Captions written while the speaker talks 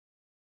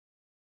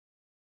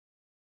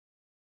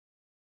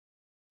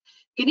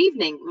Good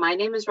evening. My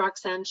name is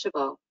Roxanne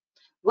Chabot.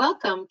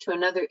 Welcome to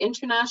another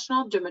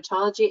International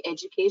Dermatology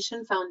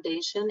Education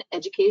Foundation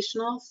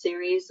Educational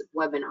Series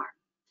webinar.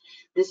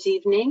 This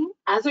evening,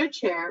 as our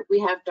chair, we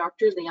have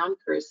Dr. Leon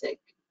Kircik.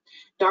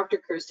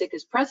 Dr. Kircik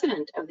is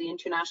president of the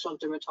International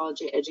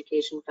Dermatology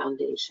Education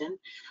Foundation,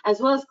 as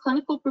well as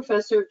clinical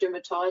professor of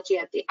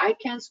dermatology at the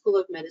Icahn School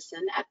of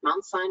Medicine at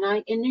Mount Sinai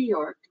in New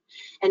York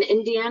and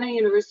Indiana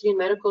University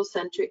Medical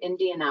Center,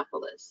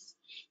 Indianapolis.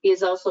 He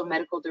is also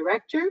medical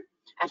director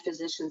at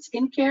Physician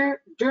Skincare,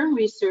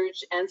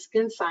 DermResearch, and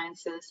Skin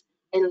Sciences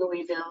in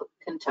Louisville,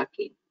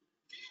 Kentucky.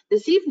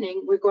 This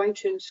evening, we're going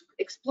to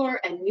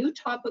explore a new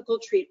topical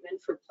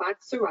treatment for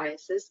plaque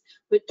psoriasis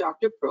with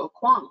Dr.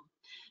 Kwong.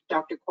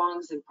 Dr. Kwong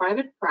is in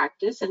private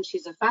practice, and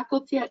she's a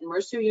faculty at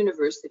Mercer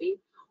University,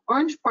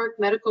 Orange Park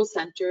Medical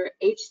Center,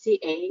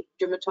 HCA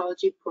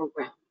Dermatology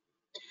Program.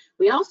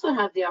 We also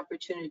have the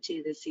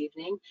opportunity this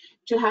evening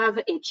to have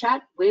a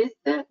chat with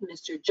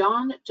Mr.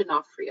 John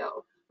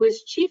Donofrio, who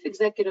is Chief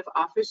Executive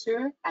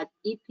Officer at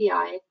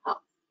EPI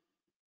Health.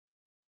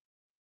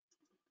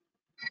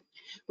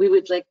 We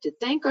would like to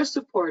thank our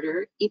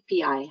supporter,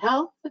 EPI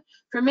Health,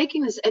 for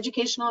making this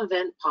educational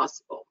event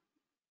possible.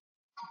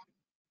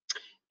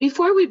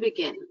 Before we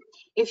begin,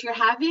 if you're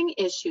having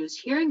issues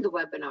hearing the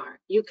webinar,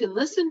 you can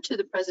listen to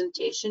the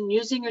presentation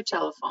using your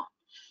telephone.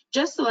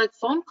 Just select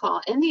phone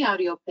call in the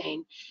audio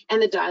pane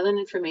and the dial-in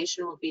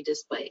information will be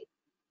displayed.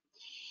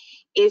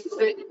 If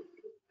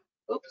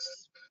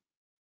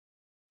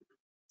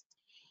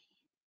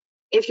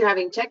you're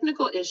having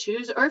technical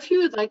issues or if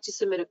you would like to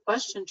submit a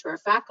question to our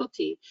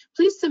faculty,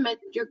 please submit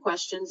your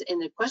questions in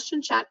the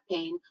question chat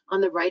pane on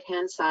the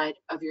right-hand side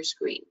of your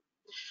screen.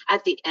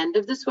 At the end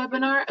of this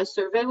webinar, a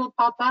survey will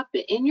pop up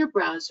in your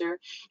browser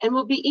and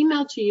will be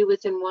emailed to you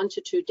within 1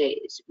 to 2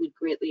 days. We'd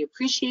greatly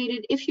appreciate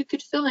it if you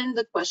could fill in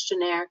the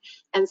questionnaire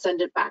and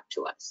send it back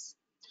to us.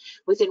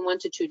 Within 1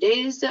 to 2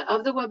 days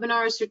of the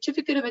webinar, a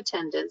certificate of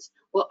attendance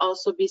will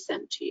also be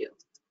sent to you.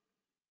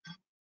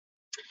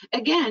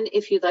 Again,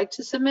 if you'd like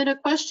to submit a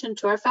question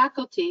to our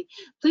faculty,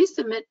 please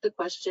submit the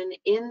question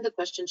in the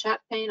question chat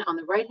pane on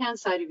the right-hand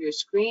side of your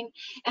screen.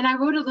 And I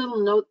wrote a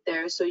little note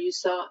there so you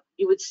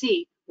would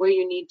see where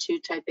you need to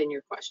type in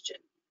your question.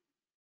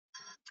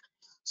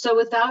 So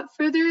without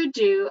further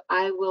ado,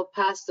 I will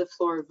pass the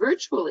floor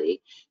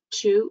virtually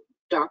to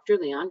Dr.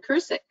 Leon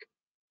Kircik.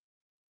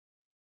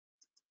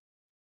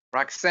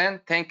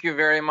 Roxanne, thank you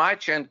very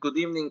much, and good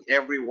evening,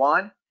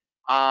 everyone.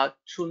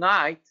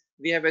 Tonight,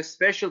 we have a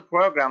special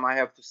program, I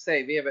have to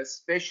say. We have a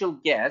special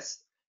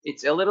guest.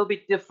 It's a little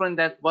bit different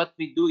than what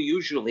we do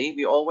usually.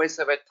 We always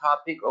have a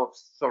topic of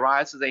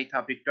psoriasis,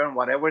 atopic derm,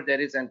 whatever that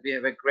is, and we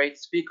have a great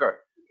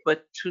speaker.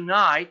 But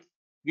tonight,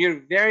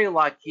 we're very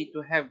lucky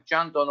to have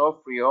John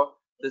Donofrio,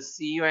 the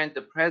CEO and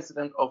the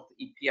president of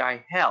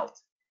EPI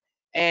Health.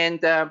 And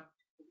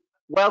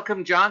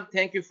welcome, John.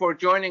 Thank you for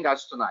joining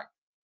us tonight.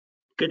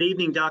 Good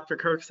evening, Dr.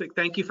 Kircik.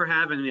 Thank you for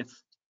having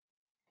us.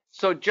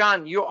 So,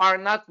 John, you are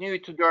not new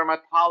to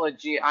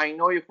dermatology. I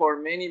know you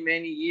for many,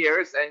 many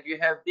years, and you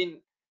have been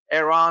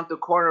around the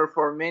corner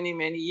for many,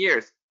 many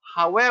years.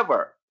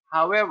 However,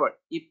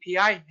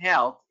 EPI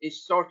Health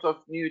is sort of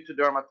new to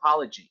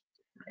dermatology.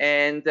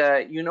 And,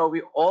 you know,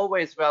 we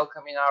always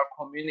welcome in our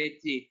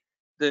community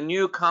the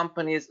new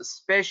companies,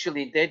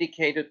 especially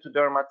dedicated to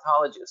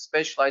dermatology,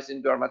 specialized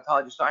in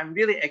dermatology. So I'm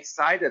really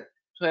excited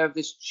to have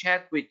this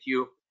chat with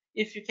you.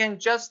 If you can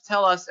just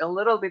tell us a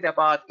little bit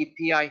about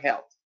EPI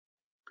Health.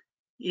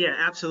 Yeah,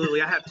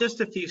 absolutely. I have just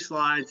a few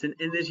slides. And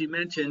as you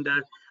mentioned,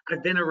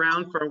 I've been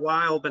around for a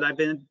while, but I've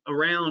been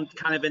around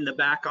kind of in the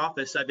back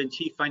office. I've been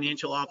Chief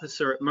Financial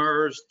Officer at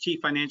MERS, Chief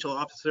Financial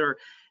Officer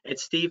at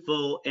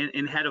Stiefel,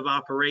 and Head of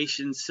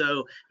Operations.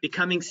 So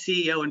becoming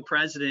CEO and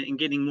President and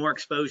getting more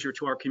exposure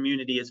to our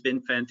community has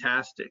been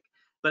fantastic.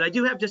 But I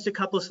do have just a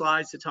couple of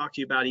slides to talk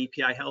to you about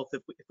EPI Health,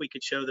 if we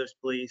could show those,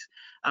 please.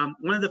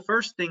 One of the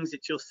first things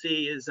that you'll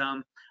see is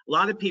a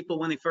lot of people,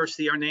 when they first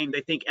see our name,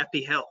 they think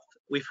EPI Health.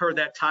 We've heard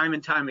that time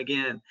and time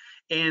again.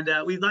 And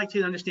we'd like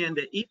to understand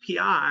that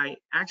EPI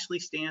actually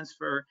stands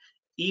for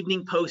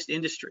Evening Post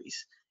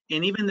Industries.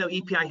 And even though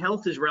EPI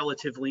Health is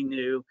relatively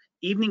new,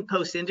 Evening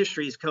Post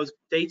Industries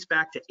dates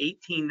back to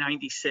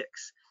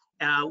 1896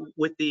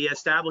 with the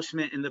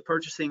establishment and the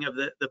purchasing of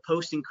the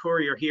Post and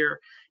Courier here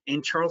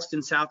in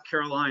Charleston, South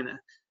Carolina.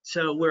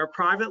 So we're a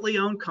privately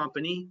owned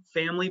company,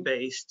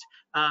 family-based,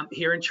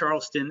 here in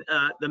Charleston,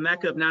 the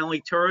mecca of not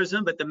only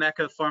tourism, but the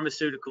mecca of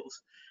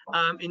pharmaceuticals.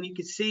 And you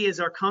can see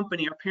as our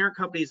parent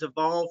company has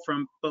evolved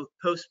from both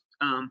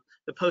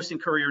the Post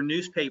and Courier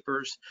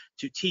newspapers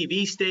to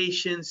TV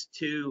stations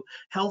to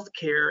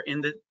healthcare.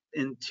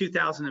 In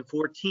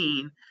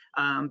 2014,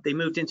 they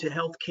moved into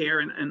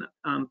healthcare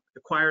and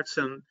acquired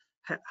some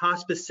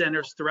hospice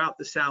centers throughout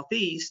the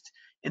Southeast.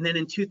 And then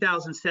in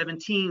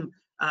 2017,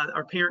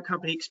 our parent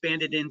company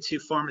expanded into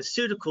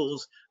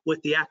pharmaceuticals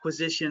with the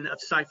acquisition of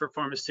Cipher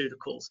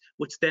Pharmaceuticals,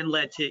 which then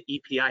led to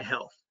EPI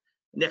Health.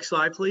 Next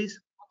slide,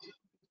 please.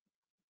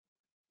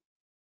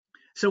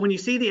 So when you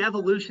see the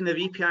evolution of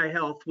EPI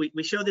Health,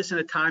 we show this in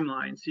a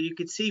timeline. So you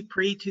could see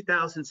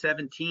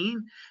pre-2017,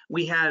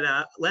 we had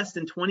less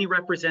than 20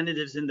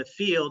 representatives in the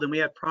field, and we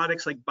had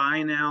products like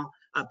Bionec,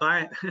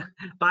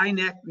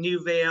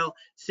 Nuvale,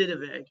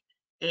 Citivig.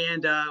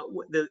 And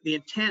the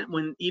intent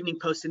when Evening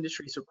Post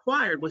Industries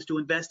acquired was to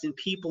invest in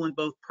people in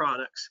both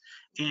products.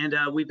 And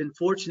we've been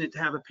fortunate to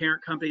have a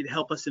parent company to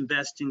help us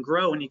invest and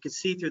grow. And you can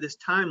see through this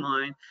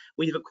timeline,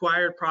 we've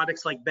acquired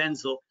products like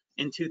Benzyl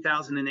in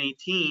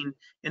 2018,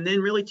 and then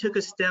really took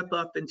a step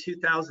up in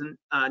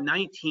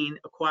 2019,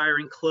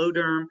 acquiring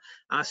Cloderm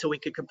so we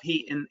could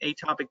compete in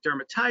atopic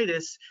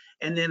dermatitis,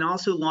 and then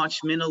also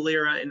launched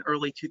Minolira in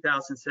early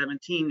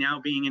 2017,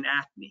 now being in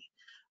acne.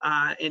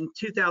 In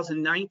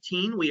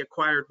 2019, we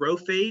acquired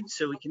Rofade,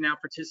 so we can now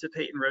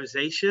participate in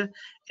rosacea,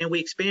 and we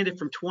expanded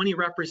from 20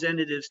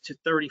 representatives to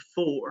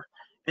 34.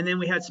 And then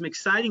we had some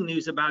exciting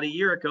news about a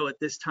year ago at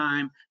this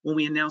time when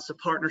we announced a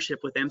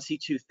partnership with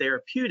MC2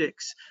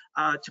 Therapeutics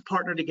to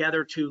partner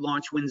together to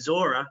launch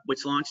Wynzora,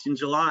 which launched in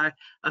July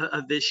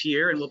of this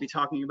year, and we'll be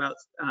talking about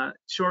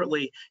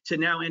shortly, to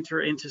now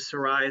enter into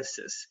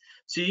psoriasis.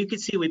 So you can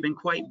see we've been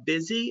quite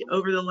busy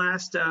over the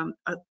last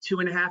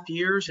 2.5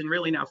 years, and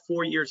really now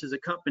 4 years as a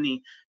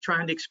company,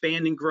 trying to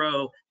expand and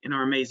grow in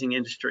our amazing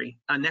industry.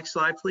 Next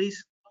slide,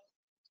 please.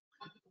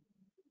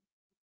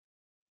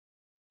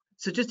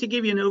 So just to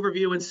give you an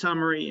overview and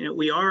summary,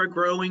 we are a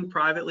growing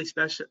privately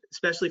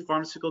specialty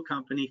pharmaceutical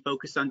company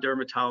focused on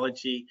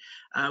dermatology.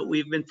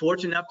 We've been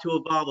fortunate enough to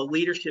evolve a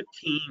leadership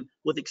team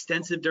with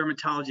extensive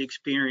dermatology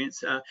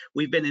experience.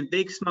 We've been in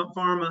big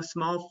pharma,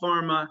 small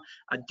pharma,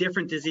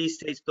 different disease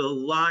states, but a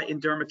lot in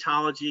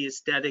dermatology,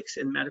 aesthetics,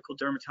 and medical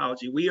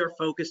dermatology. We are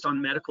focused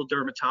on medical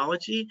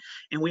dermatology,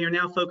 and we are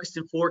now focused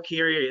in 4 key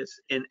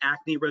areas in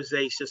acne,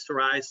 rosacea,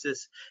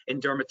 psoriasis,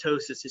 and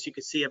dermatosis. As you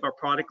can see, our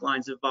product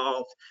lines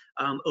evolved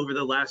over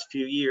the last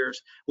few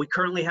years. We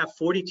currently have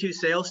 42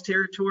 sales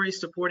territories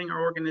supporting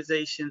our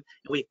organization,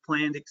 and we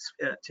plan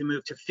to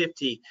move to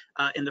 50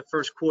 in the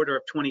first quarter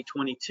of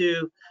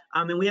 2022.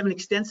 And we have an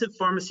extensive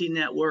pharmacy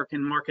network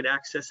and market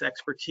access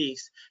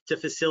expertise to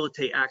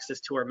facilitate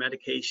access to our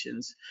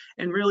medications.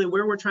 And really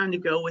where we're trying to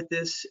go with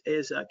this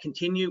is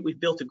continue. We've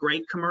built a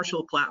great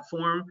commercial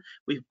platform.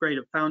 We've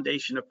created a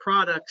foundation of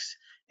products,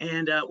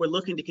 and we're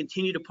looking to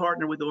continue to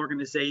partner with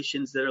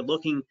organizations that are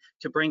looking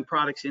to bring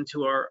products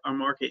into our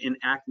market in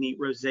acne,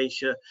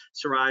 rosacea,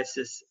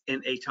 psoriasis,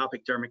 and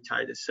atopic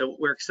dermatitis. So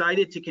we're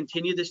excited to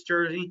continue this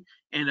journey,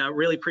 and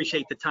really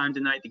appreciate the time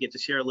tonight to get to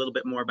share a little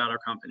bit more about our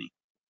company.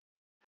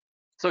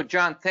 So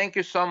John, thank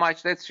you so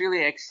much. That's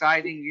really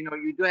exciting.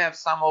 You do have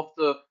some of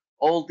the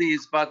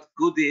oldies but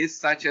goodies,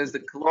 such as the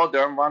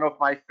Cloderm, one of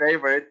my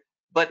favorite.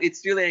 But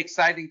it's really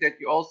exciting that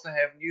you also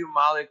have new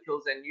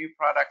molecules and new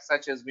products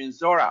such as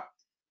Wynzora.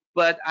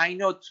 But I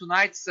know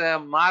tonight's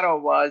motto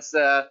was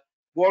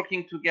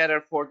working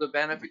together for the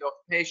benefit of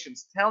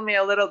patients. Tell me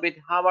a little bit,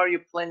 how are you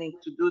planning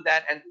to do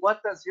that, and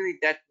what does really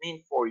that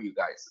mean for you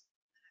guys?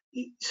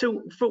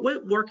 So for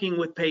what working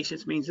with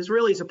patients means is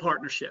really is a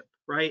partnership,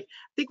 right?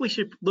 I think we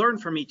should learn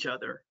from each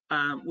other.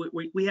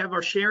 We have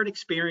our shared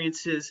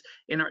experiences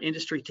in our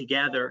industry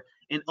together,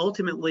 and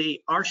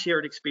ultimately our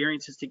shared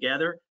experiences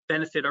together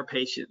benefit our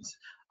patients.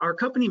 Our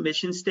company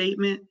mission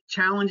statement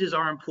challenges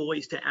our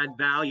employees to add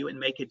value and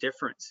make a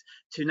difference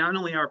to not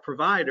only our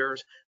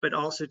providers, but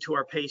also to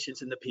our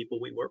patients and the people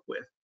we work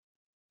with.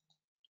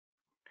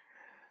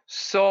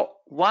 So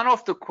one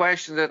of the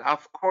questions that,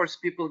 of course,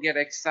 people get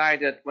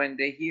excited when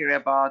they hear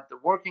about the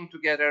working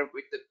together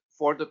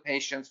for the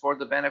patients, for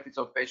the benefits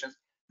of patients,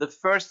 the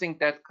first thing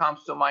that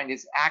comes to mind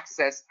is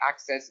access,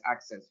 access,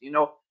 access.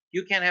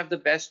 You can have the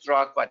best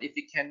drug, but if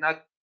you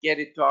cannot get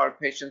it to our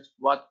patients,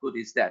 what good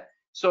is that?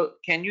 So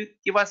can you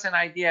give us an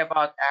idea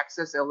about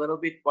access a little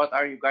bit? What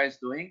are you guys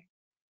doing?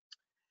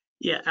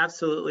 Yeah,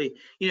 absolutely.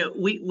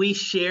 We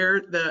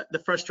share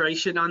the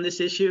frustration on this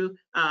issue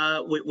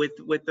with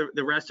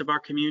the rest of our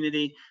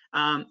community.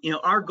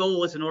 Our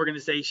goal as an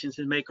organization is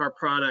to make our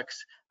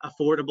products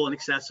affordable and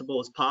accessible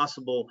as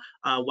possible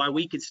while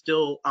we could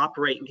still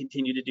operate and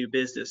continue to do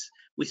business.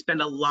 We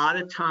spend a lot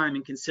of time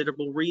and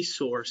considerable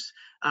resource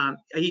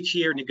each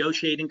year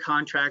negotiating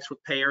contracts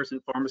with payers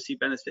and pharmacy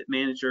benefit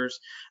managers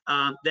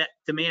that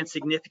demand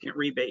significant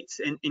rebates.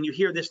 And you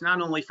hear this not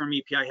only from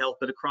EPI Health,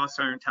 but across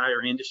our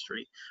entire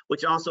industry,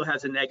 which also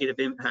has a negative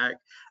impact.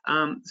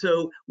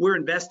 So we're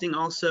investing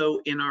also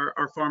in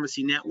our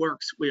pharmacy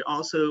networks. We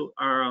also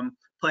are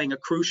playing a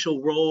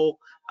crucial role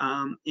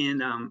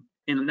in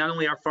not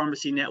only our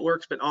pharmacy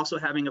networks, but also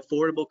having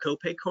affordable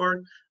copay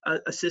card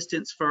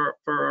assistance for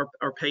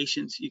our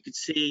patients. You could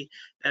see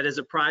that as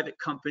a private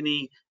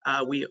company,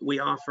 we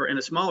offer, and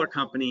a smaller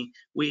company,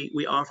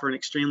 we offer an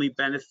extremely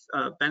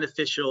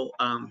beneficial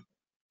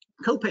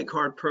copay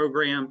card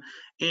program.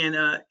 And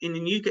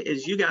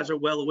as you guys are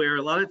well aware,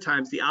 a lot of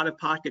times the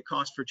out-of-pocket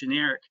cost for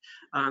generic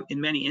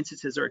in many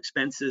instances are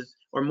expensive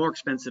or more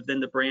expensive than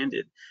the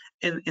branded.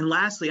 And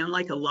lastly,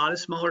 unlike a lot of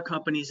smaller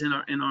companies in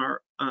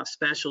our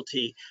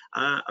specialty,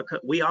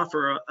 we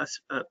offer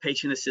a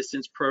patient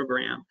assistance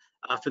program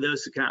for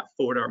those who cannot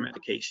afford our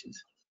medications.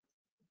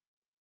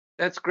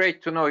 That's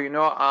great to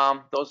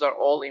know. Those are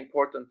all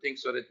important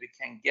things so that we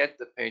can get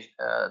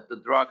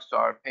the drugs to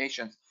our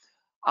patients.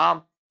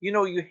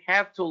 You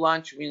have to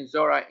launch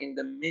Wynzora in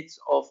the midst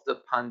of the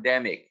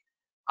pandemic.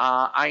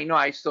 I know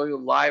I saw you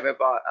live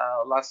about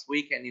last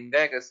weekend in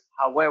Vegas.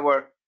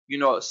 However,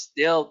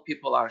 still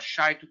people are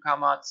shy to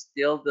come out.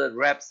 Still, the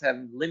reps have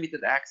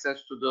limited access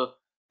to the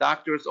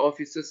doctor's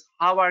offices.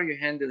 How are you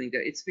handling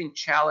that? It's been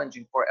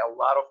challenging for a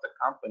lot of the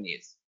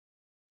companies.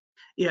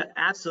 Yeah,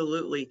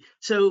 absolutely.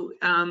 So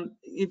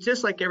it's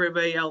just like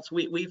everybody else,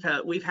 we've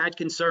had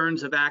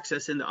concerns of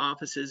access into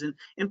offices,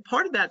 and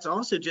part of that's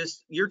also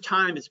just your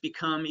time has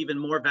become even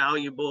more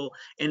valuable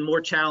and more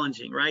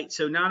challenging, right?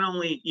 So not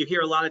only you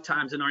hear a lot of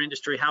times in our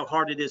industry how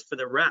hard it is for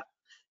the rep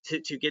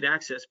to get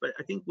access, but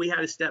I think we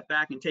had to step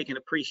back and take an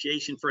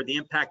appreciation for the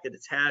impact that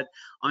it's had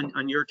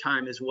on your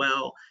time as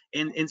well.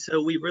 And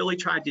so we really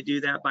tried to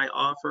do that by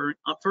offering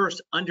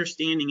first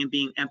understanding and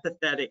being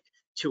empathetic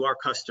to our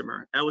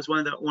customer. That was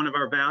one of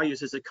our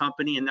values as a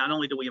company, and not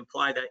only do we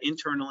apply that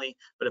internally,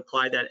 but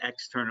apply that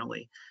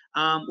externally.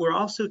 We're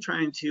also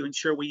trying to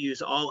ensure we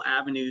use all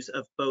avenues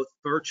of both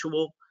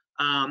virtual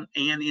and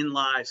in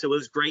live. So it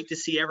was great to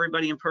see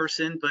everybody in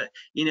person, but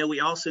we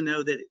also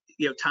know that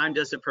time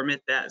doesn't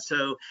permit that.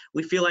 So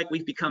we feel like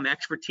we've become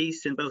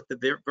expertise in both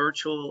the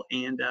virtual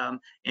and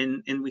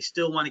we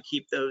still want to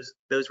keep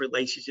those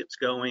relationships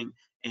going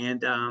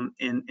and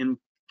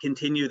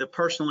continue the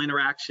personal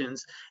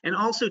interactions, and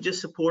also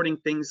just supporting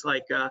things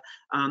like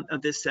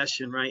of this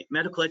session, right?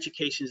 Medical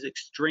education is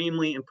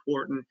extremely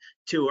important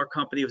to our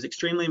company. It was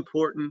extremely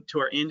important to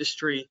our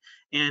industry.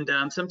 And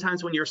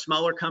sometimes when you're a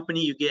smaller company,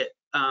 you get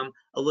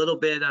a little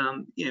bit,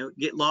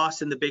 get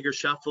lost in the bigger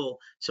shuffle.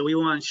 So we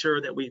want to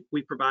ensure that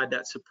we provide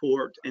that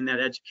support and that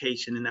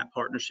education and that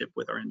partnership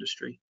with our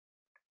industry.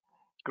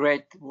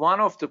 Great. One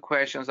of the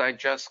questions I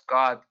just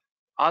got,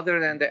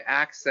 other than the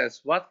access,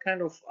 what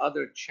kind of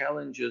other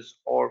challenges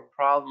or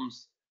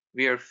problems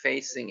we are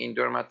facing in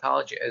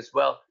dermatology as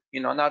well?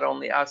 Not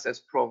only us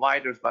as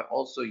providers, but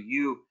also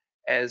you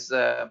as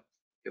a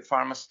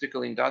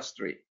pharmaceutical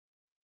industry.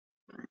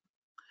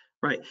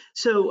 Right.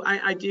 So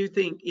I do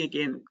think,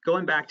 again,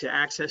 going back to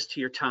access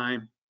to your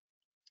time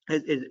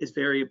is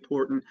very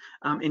important.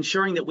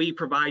 Ensuring that we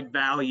provide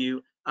value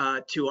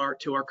to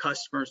our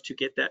customers to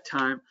get that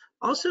time.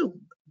 Also,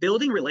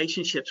 building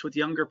relationships with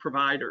younger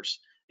providers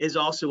is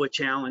also a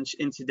challenge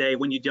in today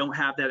when you don't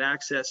have that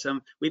access.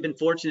 We've been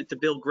fortunate to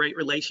build great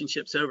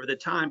relationships over the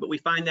time, but we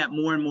find that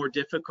more and more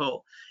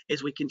difficult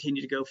as we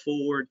continue to go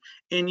forward.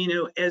 And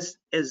as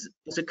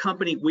a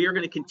company, we are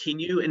going to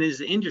continue, and as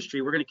an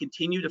industry, we're going to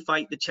continue to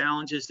fight the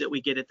challenges that we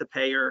get at the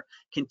payer,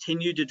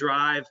 continue to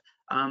drive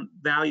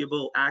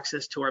valuable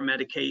access to our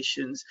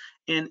medications.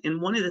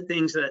 And one of the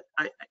things that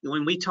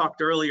when we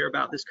talked earlier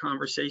about this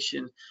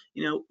conversation,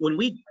 when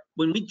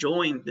we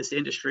joined this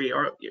industry,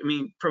 or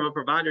from a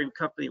provider and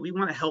company, we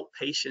want to help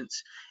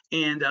patients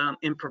and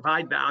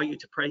provide value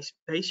to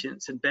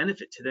patients and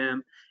benefit to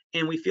them.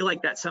 And we feel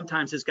like that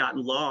sometimes has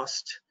gotten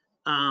lost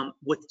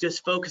with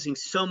just focusing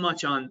so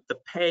much on the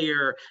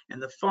payer and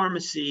the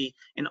pharmacy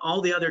and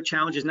all the other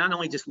challenges, not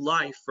only just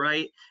life,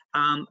 right?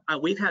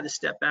 We've had to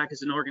step back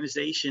as an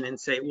organization and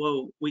say,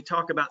 whoa, we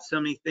talk about so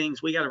many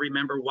things. We got to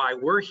remember why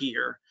we're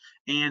here.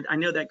 And I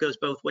know that goes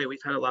both ways.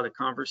 We've had a lot of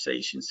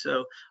conversations.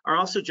 So our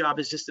also job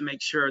is just to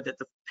make sure that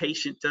the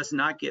patient does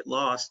not get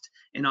lost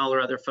in all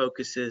our other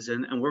focuses.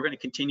 And we're going to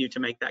continue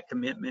to make that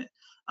commitment,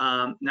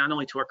 not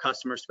only to our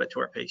customers, but to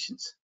our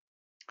patients.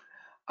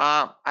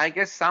 I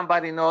guess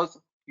somebody knows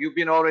you've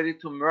been already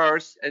to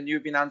Mercer and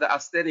you've been on the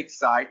aesthetic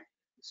side.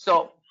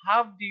 So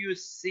how do you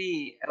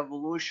see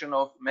evolution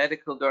of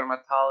medical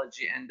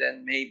dermatology and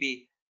then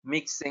maybe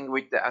mixing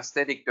with the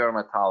aesthetic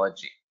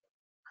dermatology?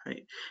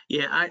 Right.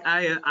 Yeah,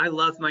 I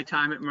love my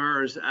time at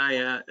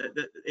Mercer.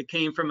 It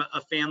came from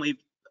a family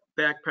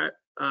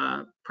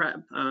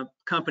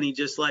company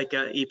just like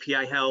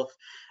EPI Health.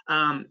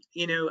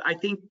 I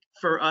think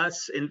for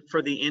us and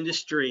for the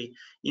industry,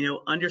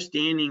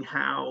 understanding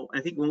how, I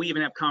think when we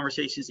even have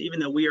conversations, even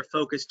though we are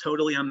focused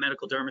totally on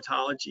medical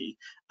dermatology,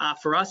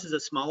 for us as a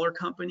smaller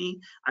company,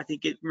 I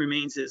think it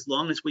remains, as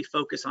long as we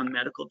focus on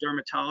medical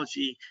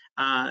dermatology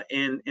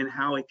and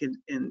how it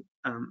can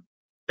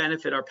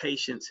benefit our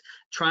patients,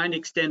 trying to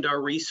extend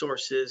our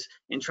resources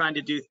and trying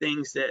to do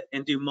things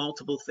and do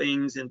multiple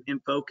things and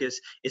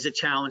focus is a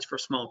challenge for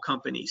small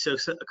companies. So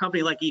a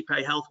company like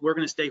EPI Health, we're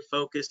going to stay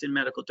focused in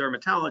medical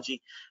dermatology.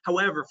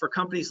 However, for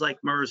companies like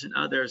Mercer and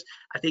others,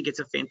 I think it's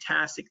a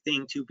fantastic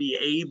thing to be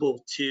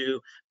able to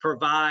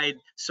provide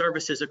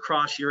services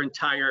across your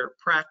entire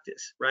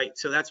practice, right?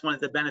 So that's one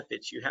of the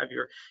benefits. You have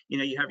your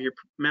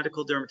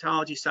medical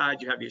dermatology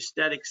side, you have your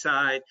aesthetic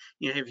side,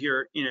 you have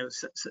your,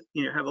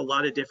 have a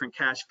lot of different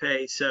cash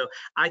pay. So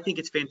I think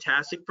it's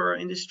fantastic for our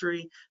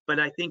industry, but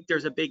I think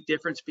there's a big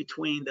difference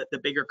between the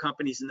bigger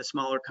companies and the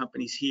smaller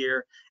companies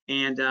here.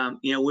 And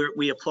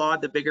we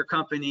applaud the bigger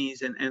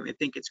companies and I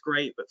think it's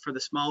great, but for the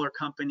smaller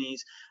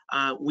companies,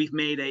 we've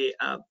made a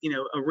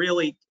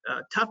really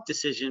tough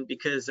decision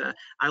because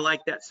I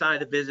like that side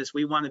of the business.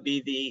 We want to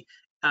be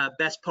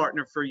best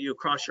partner for you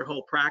across your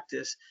whole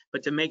practice.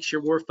 But to make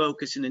sure we're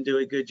focusing and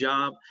doing a good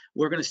job,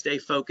 we're going to stay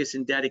focused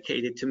and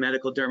dedicated to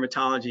medical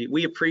dermatology.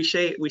 We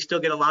appreciate, we still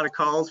get a lot of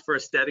calls for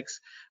aesthetics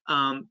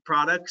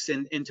products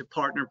and to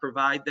partner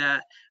provide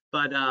that.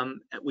 But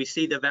we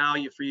see the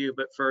value for you.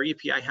 But for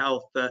EPI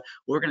Health,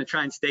 we're going to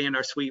try and stay in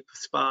our sweet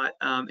spot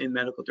in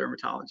medical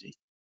dermatology.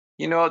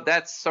 You know,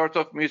 that's sort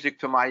of music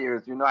to my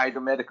ears. You know, I do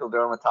medical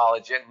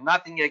dermatology, and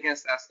nothing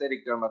against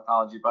aesthetic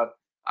dermatology, but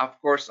of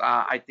course,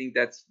 I think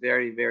that's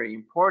very, very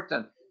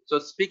important. So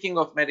speaking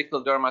of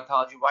medical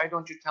dermatology, why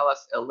don't you tell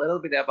us a little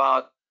bit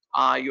about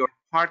your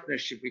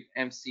partnership with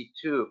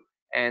MC2?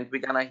 And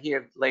we're gonna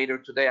hear later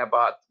today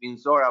about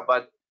Winzora,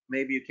 but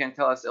maybe you can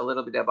tell us a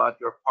little bit about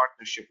your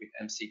partnership with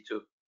MC2.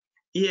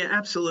 Yeah,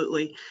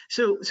 absolutely.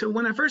 So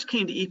when I first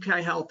came to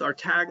EPI Health, our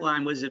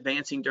tagline was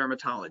advancing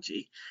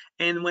dermatology.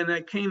 And when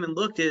I came and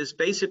looked, is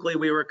basically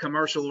we were a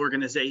commercial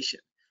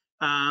organization.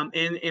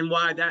 And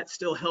why that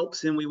still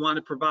helps, and we want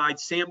to provide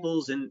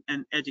samples and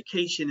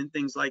education and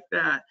things like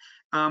that.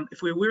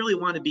 If we really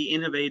want to be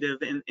innovative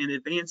and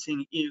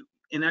advancing,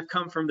 and I've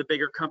come from the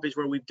bigger companies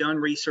where we've done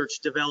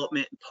research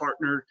development and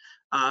partnered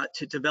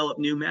to develop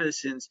new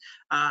medicines,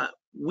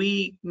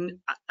 we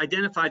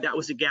identified that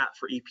was a gap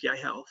for EPI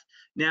Health.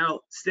 Now,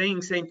 same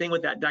thing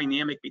with that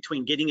dynamic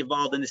between getting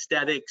involved in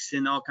aesthetics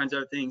and all kinds of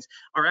other things.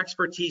 Our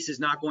expertise is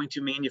not going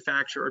to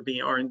manufacture or be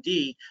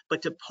R&D,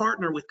 but to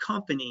partner with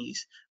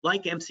companies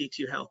like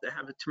MC2 Health that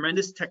have a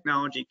tremendous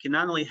technology, can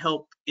not only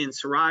help in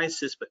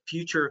psoriasis, but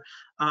future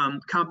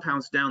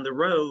compounds down the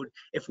road.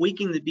 If we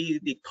can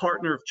be the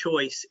partner of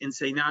choice and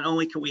say, not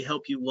only can we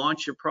help you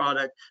launch your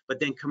product,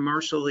 but then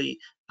commercially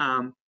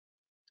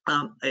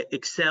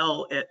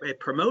excel at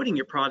promoting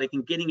your product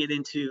and getting it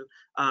into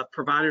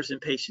providers and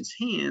patients'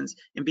 hands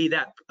and be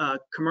that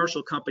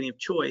commercial company of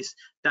choice,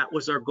 that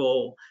was our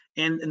goal.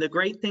 And the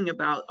great thing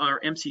about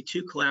our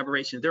MC2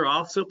 collaboration, they're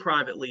also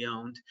privately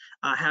owned,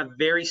 have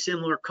very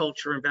similar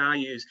culture and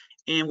values,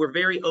 and we're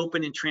very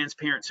open and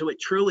transparent. So it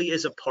truly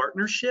is a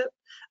partnership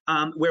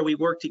where we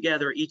work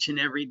together each and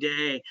every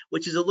day,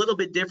 which is a little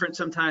bit different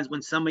sometimes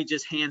when somebody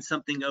just hands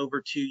something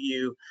over to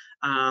you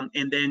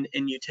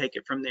and you take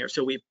it from there.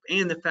 So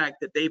and the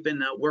fact that they've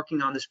been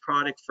working on this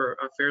product for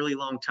a fairly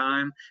long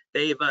time,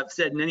 they've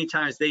said many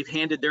times they've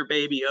handed their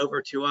baby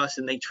over to us,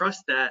 and they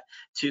trust that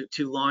to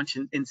launch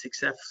and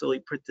successfully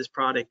put this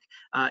product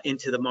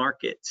into the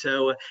market.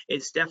 So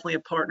it's definitely a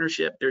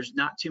partnership. There's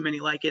not too many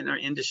like it in our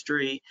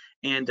industry,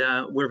 and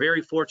we're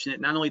very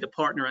fortunate not only to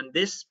partner on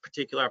this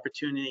particular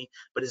opportunity,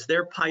 but as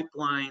their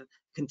pipeline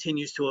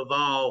continues to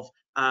evolve,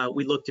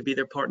 we look to be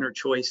their partner of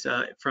choice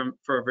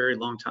for a very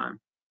long time.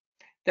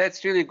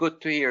 That's really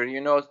good to hear. You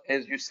know,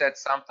 as you said,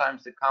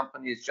 sometimes the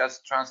companies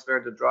just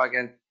transfer the drug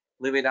and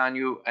leave it on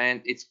you,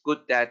 and it's good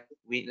that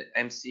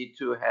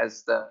MC2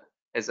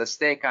 has a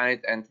stake on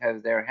it and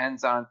has their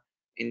hands on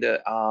in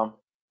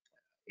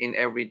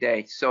every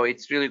day. So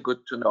it's really good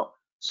to know.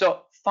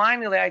 So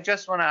finally, I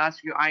just want to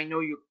ask you, I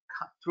know you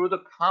through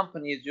the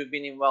companies you've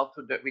been involved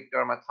with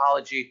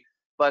dermatology,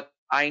 but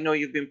I know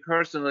you've been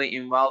personally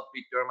involved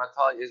with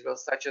dermatology as well,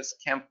 such as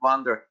Camp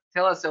Wonder.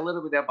 Tell us a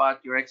little bit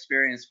about your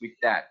experience with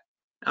that.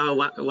 Oh,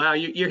 wow,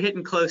 you're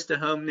hitting close to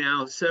home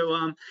now.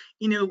 So,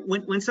 you know,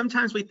 when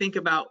sometimes we think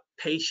about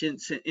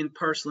patients, and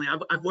personally,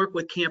 I've worked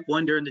with Camp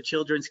Wonder and the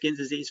Children's Skin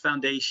Disease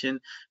Foundation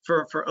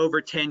for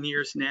over 10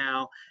 years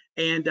now.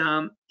 And,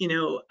 you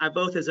know, I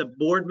both as a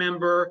board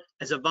member,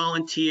 as a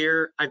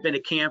volunteer, I've been a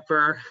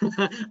camper.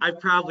 I've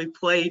probably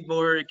played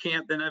more at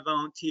camp than I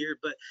volunteered.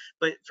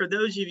 But for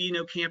those of you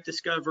know, Camp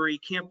Discovery,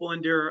 Camp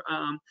Wonder,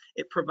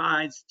 it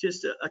provides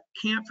just a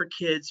camp for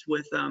kids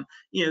with,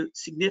 you know,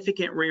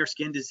 significant rare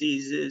skin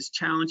diseases,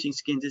 challenging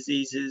skin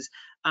diseases.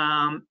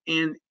 And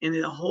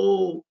the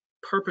whole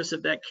purpose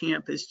of that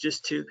camp is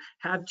just to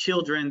have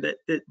children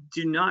that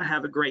do not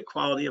have a great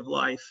quality of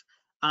life,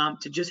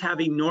 to just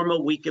have a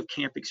normal week of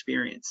camp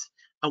experience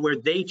where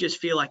they just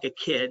feel like a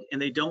kid and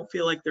they don't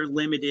feel like they're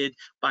limited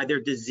by their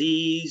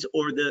disease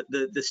or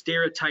the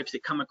stereotypes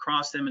that come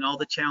across them and all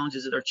the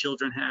challenges that our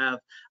children have,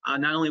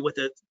 not only with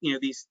you know,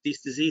 these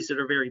diseases that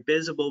are very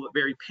visible but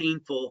very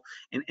painful,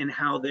 and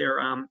how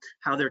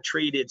they're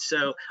treated.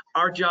 So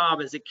our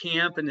job as a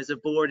camp and as a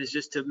board is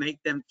just to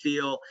make them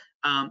feel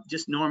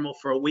just normal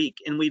for a week,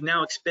 and we've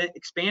now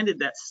expanded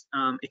that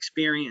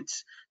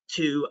experience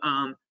to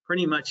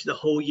pretty much the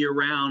whole year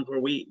round, where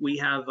we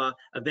have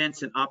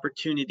events and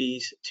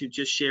opportunities to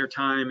just share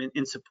time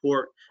and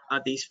support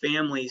these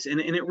families. And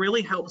it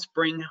really helps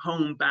bring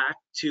home back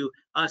to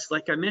us.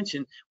 Like I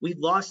mentioned, we've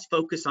lost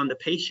focus on the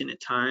patient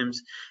at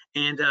times,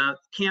 and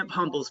camp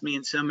humbles me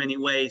in so many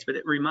ways, but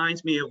it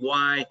reminds me of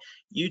why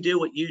you do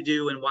what you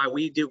do and why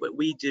we do what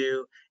we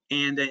do.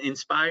 And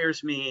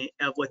inspires me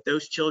of what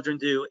those children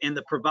do, and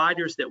the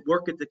providers that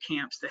work at the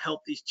camps to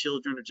help these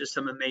children are just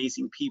some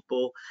amazing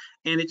people.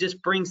 And it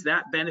just brings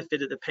that benefit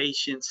to the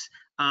patients,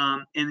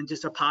 and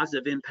just a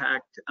positive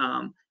impact.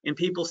 And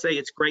people say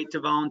it's great to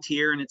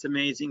volunteer and it's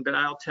amazing, but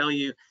I'll tell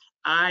you,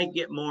 I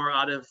get more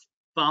out of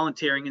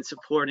volunteering and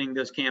supporting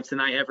those camps than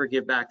I ever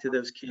give back to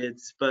those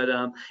kids. But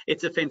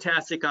it's a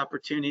fantastic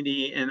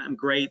opportunity, and I'm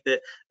great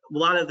that a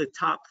lot of the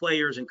top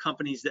players and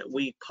companies that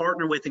we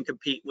partner with and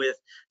compete with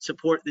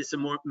support this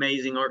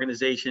amazing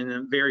organization. And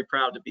I'm very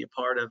proud to be a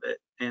part of it.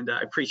 And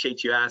I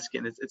appreciate you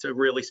asking. It's a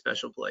really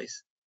special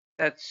place.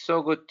 That's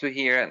so good to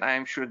hear, and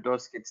I'm sure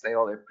those kids, they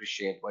all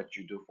appreciate what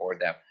you do for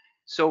them.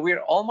 So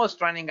we're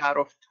almost running out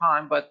of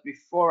time, but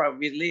before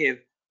we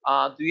leave,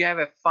 do you have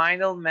a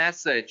final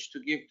message to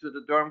give to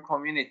the derm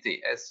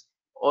community as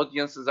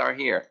audiences are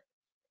here?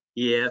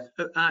 Yeah,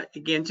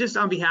 again, just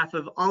on behalf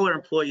of all our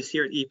employees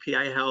here at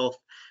EPI Health,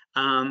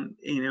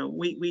 you know,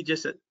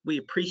 we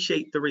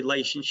appreciate the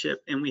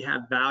relationship, and we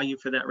have value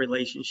for that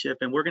relationship,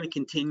 and we're going to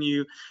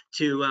continue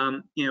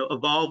to you know,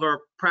 evolve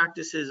our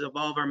practices,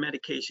 evolve our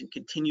medication,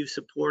 continue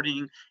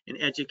supporting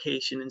and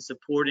education and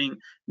supporting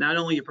not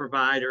only the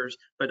providers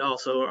but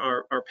also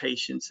our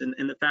patients,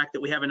 and the fact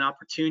that we have an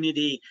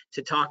opportunity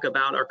to talk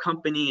about our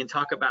company and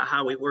talk about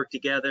how we work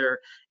together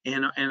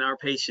and our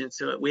patients.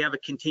 So we have a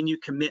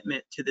continued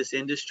commitment to this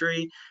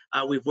industry.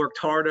 We've worked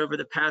hard over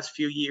the past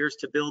few years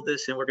to build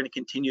this, and we're going to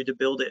continue to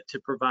build it to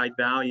provide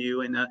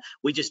value. And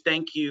we just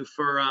thank you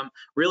for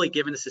really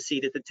giving us a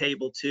seat at the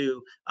table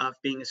too,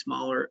 being a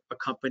smaller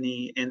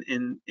company, and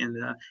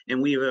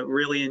we've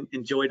really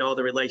enjoyed all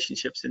the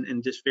relationships,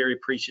 and just very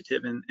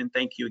appreciative, and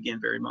thank you again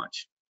very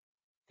much.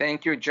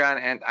 Thank you, John,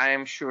 and I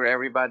am sure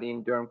everybody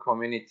in derm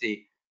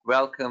community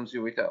welcomes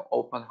you with an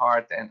open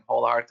heart and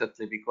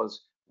wholeheartedly,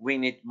 because we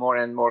need more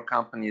and more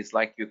companies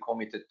like you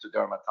committed to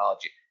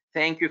dermatology.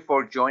 Thank you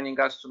for joining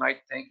us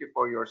tonight. Thank you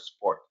for your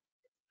support.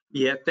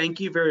 Yeah, thank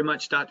you very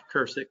much, Dr.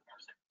 Kircik.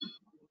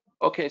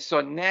 Okay,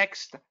 so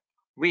next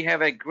we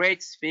have a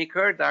great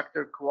speaker,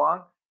 Dr.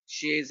 Kwong.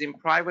 She is in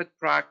private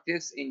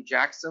practice in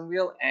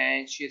Jacksonville,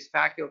 and she is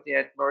faculty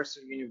at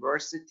Mercer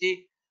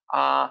University.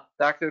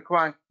 Dr.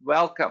 Kwong,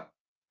 welcome,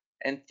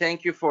 and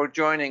thank you for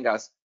joining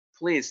us.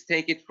 Please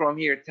take it from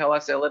here. Tell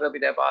us a little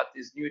bit about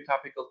this new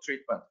topical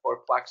treatment for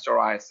plaque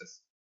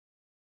psoriasis.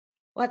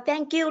 Well,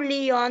 thank you,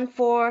 Leon,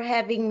 for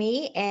having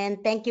me,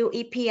 and thank you,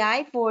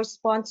 EPI, for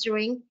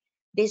sponsoring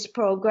this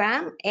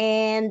program.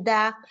 And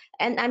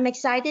I'm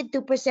excited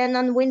to present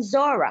on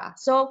Wynzora.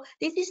 So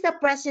this is the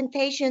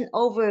presentation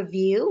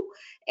overview.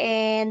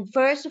 And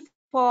first of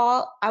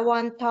all, I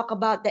want to talk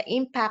about the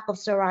impact of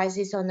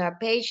psoriasis on our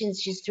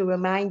patients, just to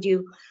remind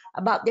you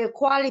about their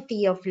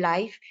quality of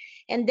life.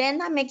 And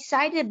then I'm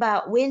excited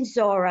about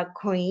Wynzora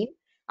cream.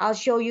 I'll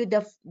show you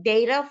the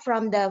data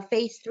from the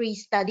phase 3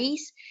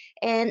 studies,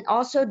 and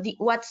also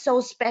what's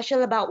so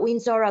special about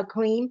Wynzora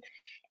cream,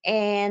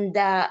 and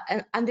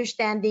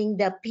understanding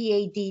the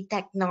PAD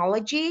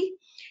technology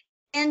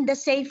and the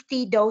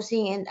safety,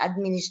 dosing, and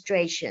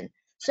administration.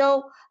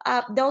 So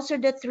those are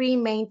the 3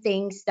 main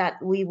things that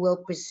we will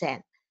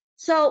present.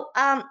 So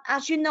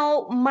as you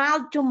know,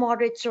 mild to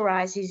moderate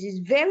psoriasis is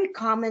very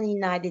common in the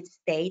United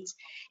States,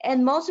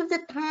 and most of the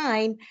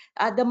time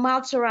the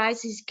mild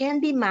psoriasis can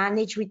be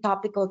managed with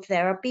topical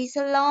therapies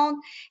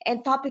alone,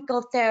 and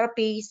topical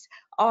therapies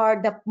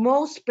are the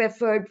most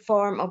preferred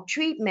form of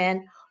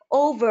treatment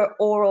over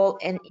oral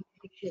and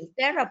injection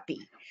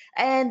therapy.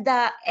 And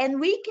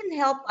we can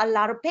help a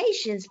lot of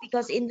patients,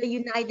 because in the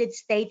United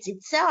States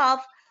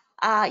itself,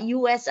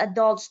 US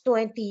adults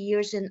 20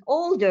 years and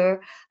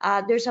older,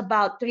 there's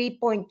about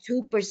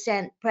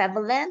 3.2%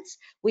 prevalence,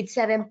 with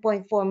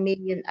 7.4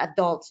 million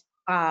adults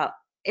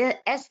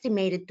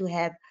estimated to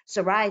have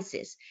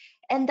psoriasis.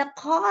 And the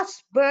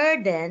cost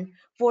burden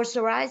for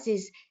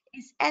psoriasis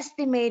is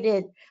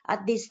estimated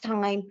at this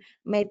time,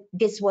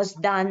 this was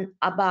done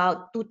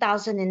about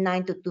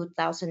 2009 to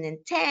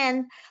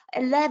 2010,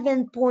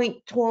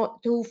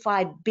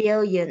 11.25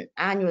 billion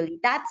annually.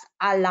 That's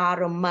a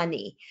lot of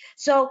money.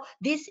 So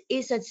this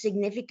is a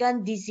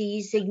significant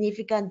disease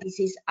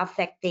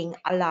affecting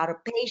a lot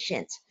of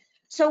patients.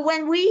 So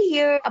when we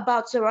hear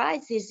about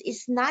psoriasis,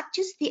 it's not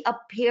just the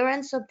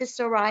appearance of the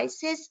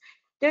psoriasis,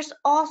 there's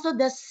also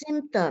the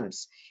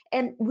symptoms.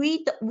 And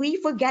we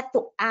forget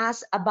to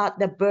ask about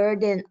the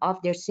burden of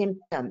their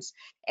symptoms.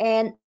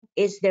 And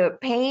is there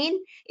pain?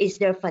 Is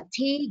there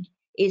fatigue?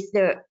 Is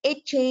there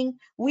itching?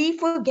 We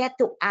forget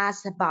to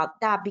ask about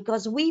that,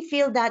 because we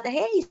feel that,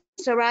 hey,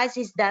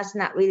 psoriasis does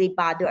not really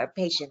bother our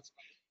patients.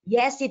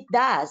 Yes, it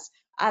does.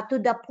 To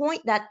the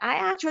point that I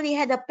actually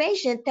had a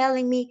patient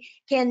telling me,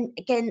 can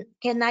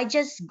I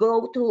just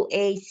go to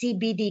a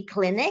CBD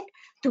clinic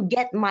to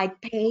get my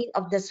pain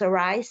of the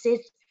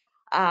psoriasis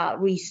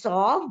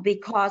resolved,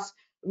 because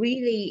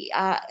really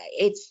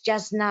it's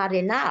just not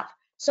enough.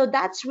 So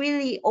that's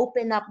really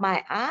opened up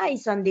my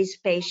eyes on these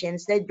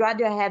patients. They'd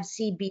rather have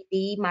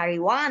CBD,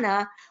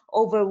 marijuana,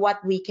 over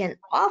what we can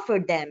offer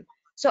them.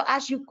 So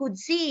as you could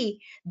see,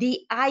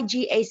 the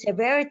IgA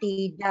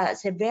severity, the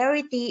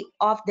severity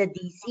of the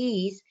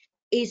disease,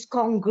 is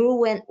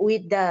congruent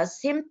with the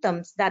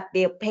symptoms that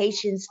their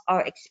patients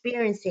are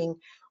experiencing,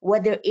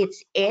 whether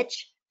it's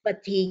itch,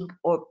 fatigue,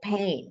 or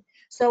pain.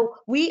 So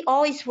we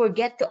always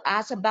forget to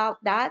ask about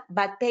that,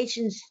 but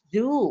patients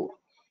do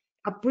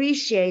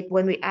appreciate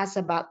when we ask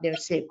about their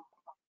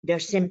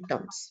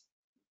symptoms.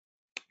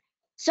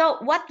 So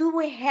what do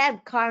we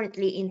have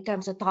currently in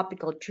terms of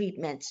topical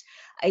treatments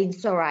in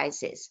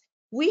psoriasis?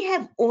 We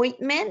have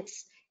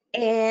ointments,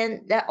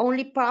 and the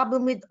only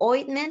problem with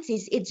ointments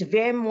is it's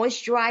very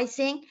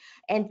moisturizing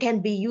and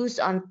can be used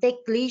on thick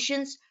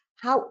lesions.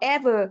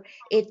 However,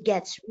 it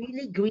gets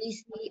really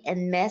greasy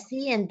and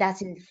messy and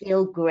doesn't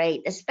feel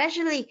great,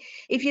 especially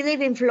if you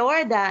live in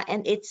Florida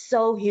and it's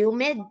so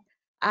humid,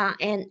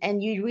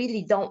 and you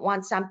really don't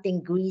want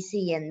something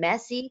greasy and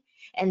messy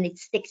and it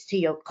sticks to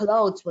your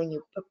clothes when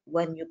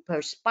you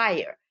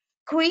perspire.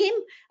 Cream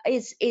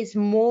is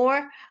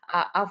more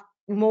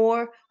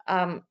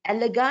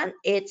elegant.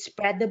 It's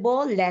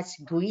spreadable, less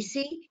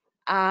greasy.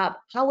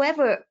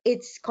 However,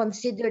 it's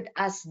considered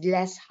as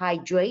less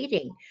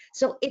hydrating,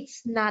 so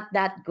it's not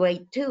that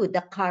great too.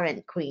 The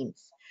current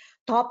creams.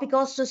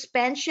 Topical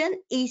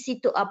suspension, easy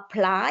to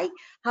apply.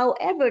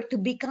 However, to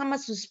become a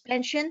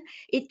suspension,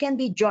 it can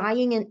be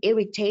drying and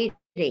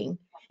irritating.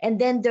 And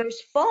then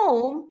there's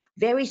foam,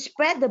 very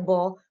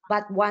spreadable,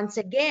 but once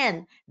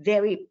again,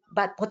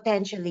 but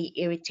potentially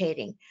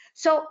irritating.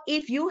 So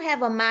if you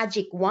have a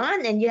magic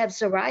wand and you have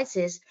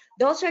psoriasis,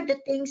 those are the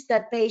things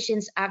that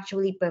patients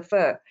actually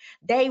prefer.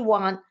 They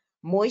want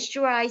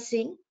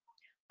moisturizing,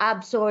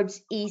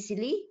 absorbs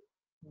easily,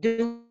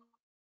 do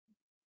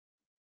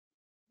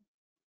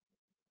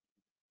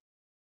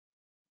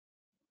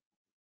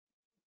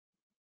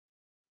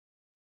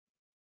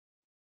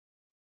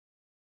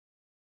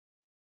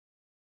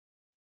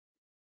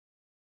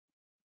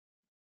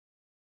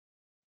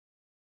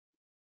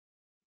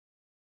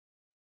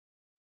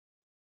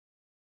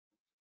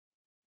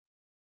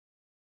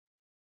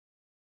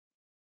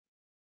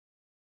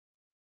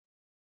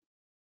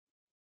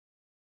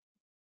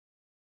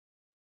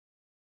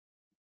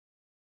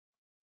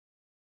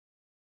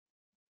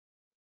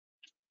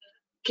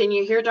Can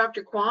you hear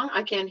Dr. Kwong?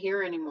 I can't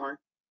hear anymore.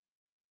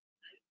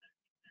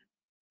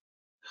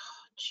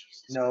 Oh,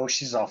 Jesus. No,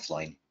 she's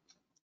offline.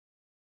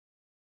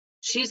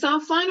 She's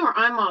offline or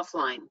I'm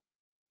offline?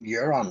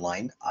 You're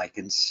online. I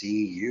can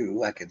see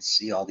you. I can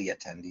see all the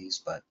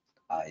attendees, but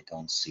I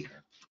don't see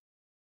her.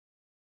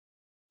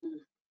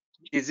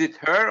 Is it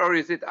her or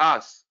is it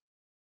us?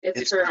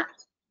 It's her.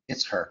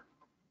 It's her.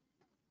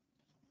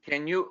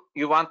 Can you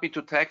want me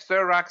to text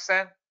her,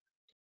 Roxanne?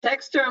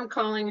 Text her, I'm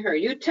calling her.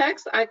 You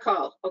text, I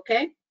call,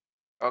 okay?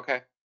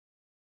 Okay.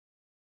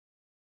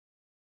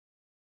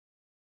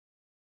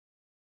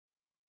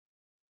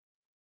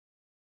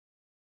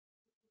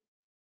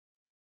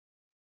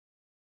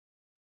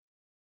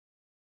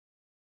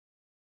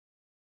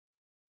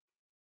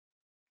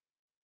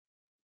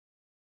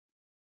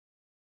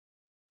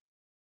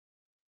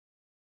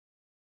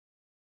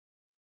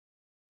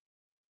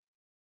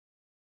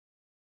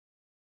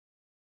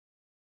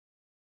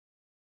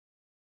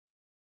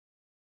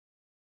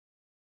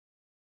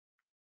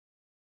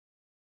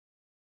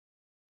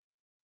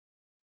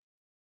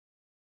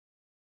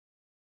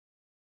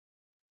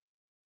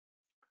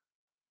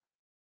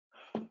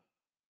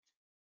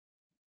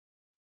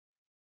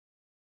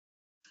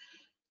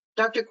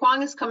 Dr.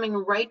 Kwong is coming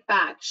right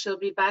back. She'll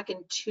be back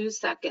in 2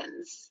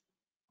 seconds.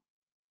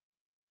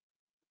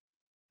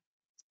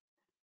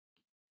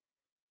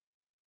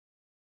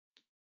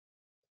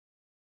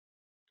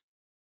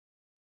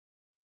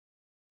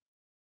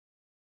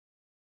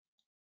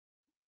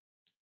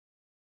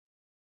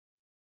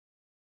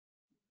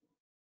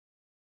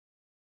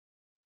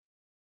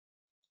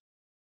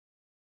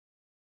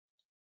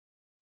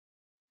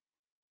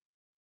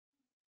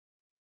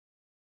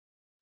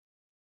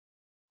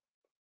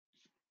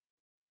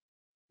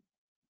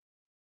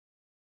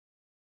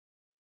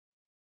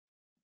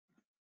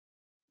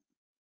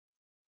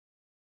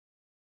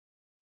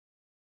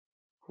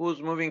 Who's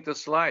moving the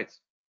slides?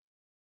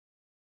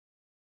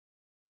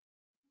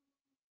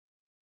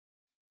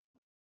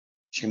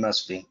 She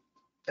must be.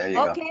 There you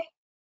go. Okay,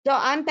 so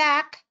I'm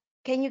back.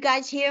 Can you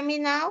guys hear me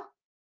now?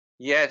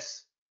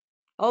 Yes.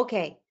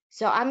 Okay,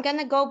 so I'm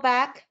gonna go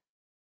back.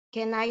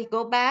 Can I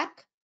go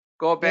back?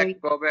 Go back,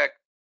 go back.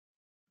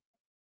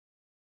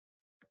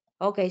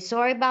 Okay,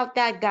 sorry about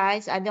that,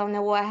 guys. I don't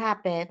know what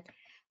happened.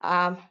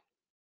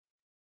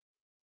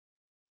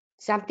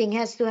 Something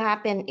has to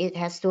happen. It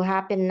has to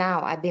happen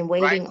now. I've been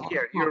waiting. Right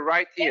here. You're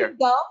right There here. you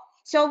go.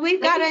 So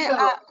we've got There you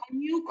go. a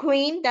new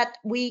queen that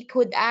we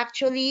could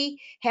actually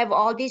have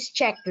all these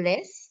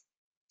checklists.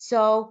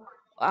 So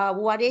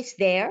what is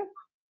there?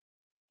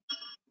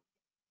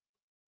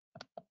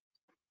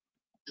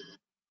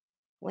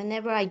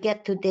 Whenever I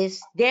get to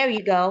this, there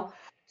you go.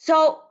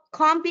 So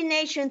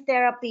combination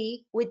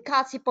therapy with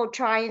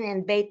calcipotriene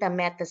and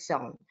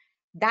betamethasone.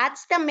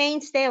 That's the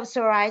mainstay of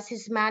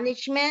psoriasis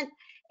management.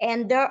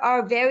 And there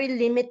are very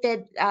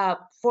limited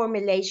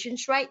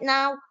formulations right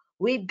now.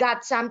 We've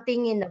got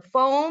something in the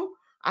foam,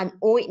 an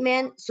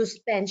ointment,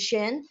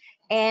 suspension,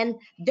 and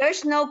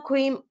there's no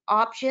cream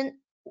option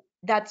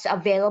that's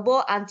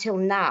available until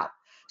now.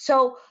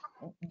 So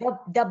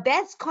the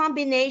best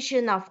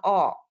combination of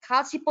all,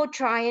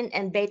 calcipotriene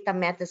and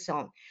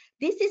betamethasone.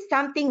 this is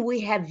something we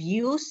have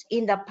used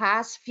in the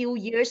past few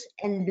years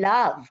and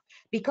love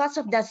because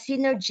of the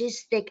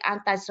synergistic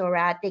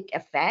anti-psoriatic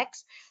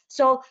effects.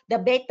 So the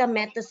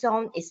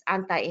betamethasone is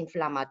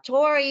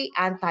anti-inflammatory,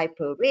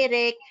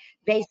 anti-pruritic,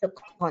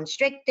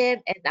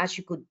 vasoconstrictive, and as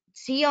you could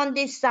see on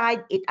this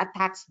side, it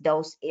attacks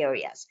those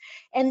areas.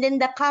 And then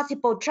the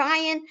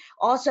calcipotriene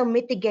also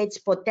mitigates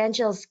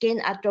potential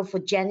skin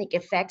atrophogenic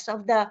effects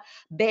of the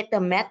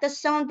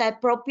betamethasone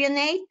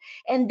dipropionate.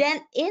 And then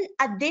in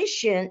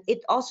addition, it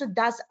also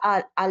does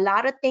a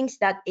lot of things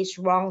that is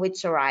wrong with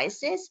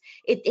psoriasis.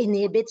 It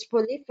inhibits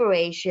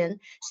proliferation,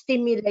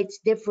 stimulates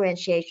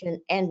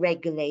differentiation, and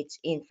regulates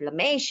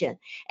inflammation.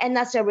 And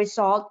as a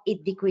result,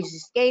 it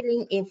decreases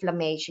scaling,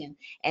 inflammation,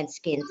 and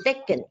skin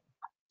thickening.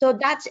 So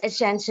that's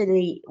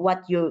essentially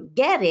what you're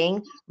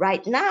getting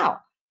right now.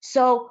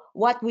 So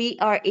what we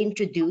are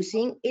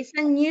introducing is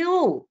a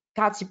new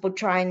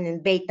calcipotriene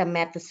and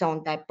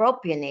betamethasone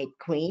dipropionate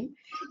cream,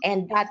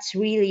 and that's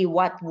really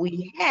what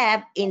we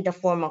have in the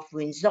form of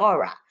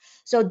Wynzora.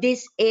 So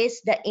this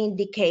is the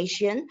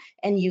indication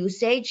and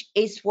usage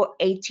is for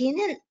 18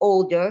 and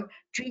older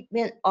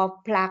treatment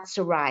of plaque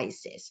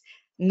psoriasis.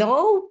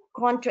 No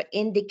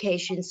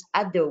contraindications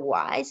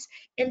otherwise.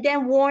 And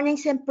then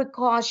warnings and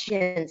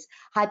precautions,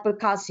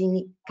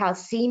 hypercalcemia,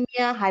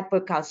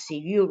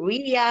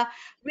 hypercalciuria.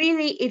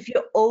 Really, if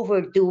you're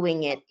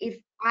overdoing it,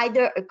 if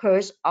either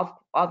occurs,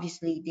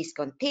 obviously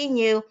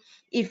discontinue.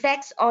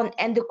 Effects on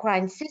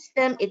endocrine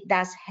system, it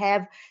does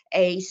have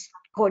a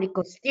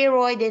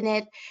corticosteroid in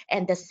it,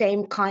 and the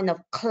same kind of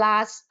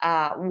class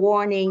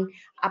warning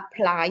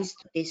applies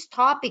to this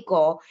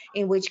topical,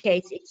 in which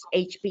case it's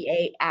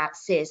HPA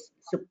axis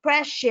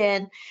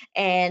suppression,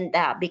 and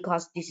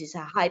because this is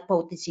a high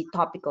potency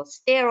topical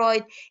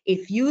steroid,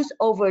 if used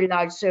over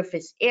large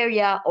surface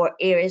area or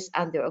areas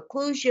under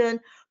occlusion,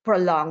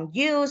 prolonged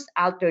use,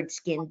 altered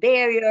skin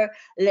barrier,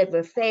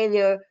 liver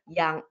failure,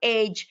 young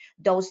age,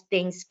 those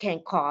things can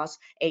cause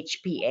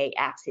HPA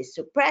axis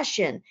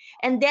suppression.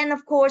 And then,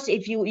 of course,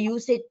 if you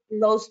use it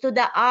close to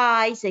the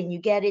eyes and you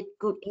get it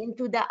good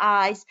into the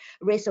eyes,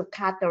 risk of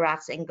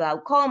cataracts and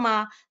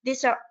glaucoma,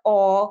 these are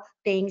all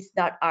things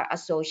that are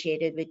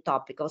associated with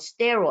topical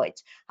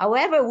steroids.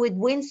 However, with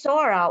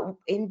Wynzora,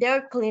 in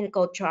their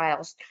clinical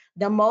trials,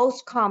 the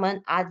most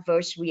common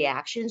adverse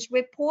reactions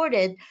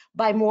reported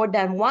by more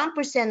than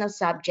 1% of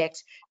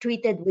subjects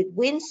treated with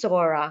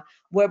Wynzora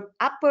were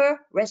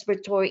upper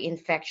respiratory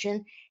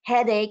infection,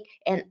 headache,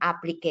 and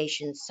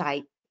application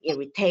site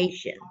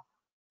irritation.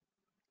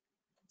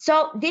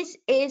 So this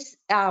is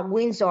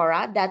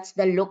Wynzora. That's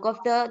the look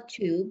of the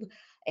tube.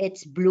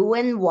 It's blue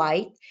and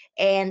white.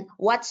 And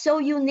what's so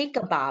unique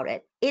about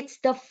it? It's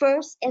the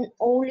first and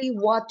only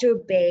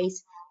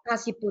water-based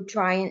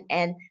calcipotriene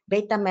and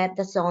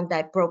betamethasone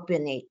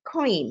dipropionate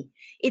cream.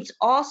 It's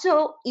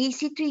also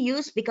easy to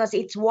use because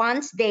it's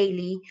once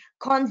daily,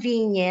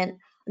 convenient,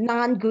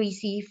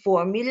 non-greasy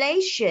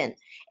formulation.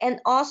 And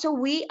also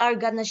we are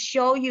gonna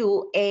show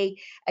you a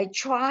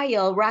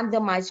trial,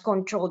 randomized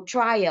controlled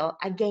trial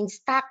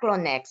against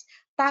Taclonex.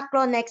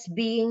 Taclonex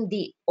being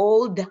the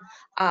old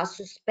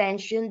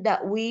suspension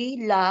that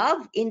we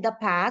love in the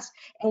past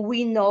and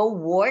we know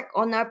work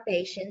on our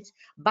patients,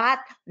 but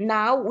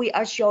now we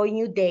are showing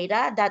you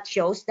data that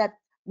shows that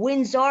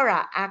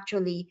Wynzora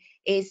actually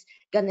is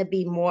going to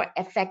be more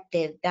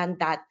effective than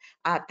that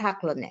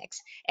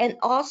Taclonex. And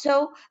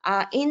also,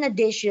 in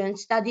addition,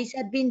 studies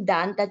have been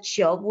done that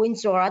show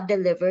Wynzora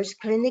delivers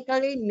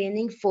clinically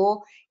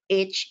meaningful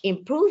itch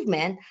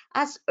improvement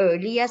as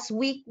early as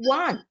week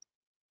 1.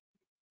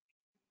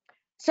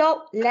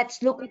 So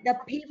let's look at the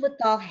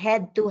pivotal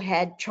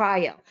head-to-head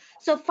trial.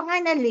 So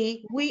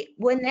finally,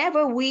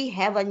 whenever we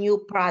have a new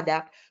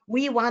product,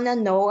 we want to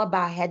know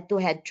about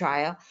head-to-head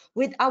trial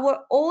with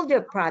our older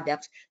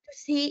products to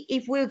see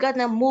if we're going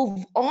to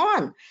move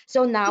on.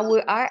 So now we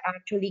are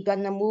actually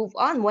going to move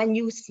on when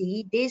you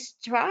see this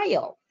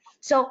trial.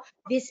 So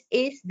this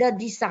is the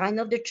design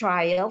of the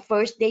trial.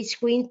 First, they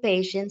screen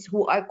patients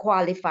who are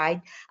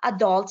qualified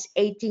adults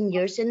 18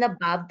 years and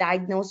above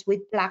diagnosed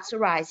with plaque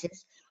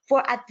psoriasis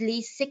for at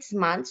least 6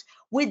 months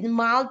with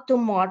mild to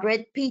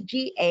moderate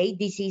PGA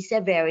disease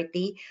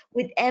severity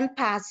with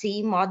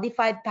MPASI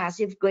modified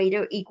passive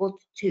greater equal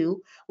to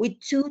 2 with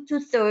 2 to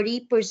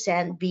 30%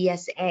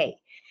 BSA.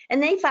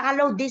 And they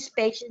follow these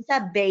patients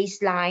at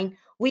baseline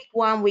week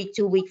 1, week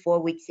 2, week 4,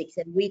 week 6,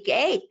 and week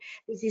 8.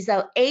 This is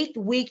an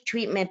 8-week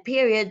treatment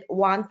period,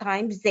 1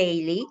 times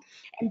daily.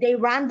 And they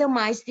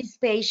randomize these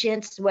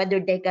patients whether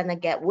they're gonna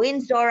get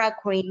Wynzora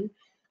cream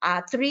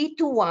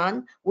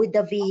 3-to-1 with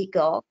the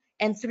vehicle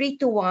and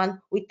 3-to-1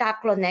 with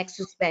Taclonex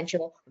suspension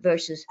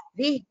versus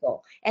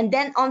vehicle. And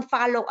then on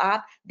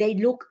follow-up, they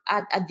look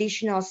at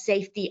additional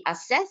safety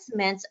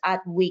assessments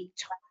at week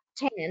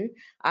 10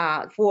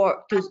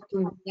 to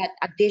look at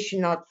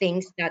additional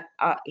things that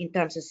are in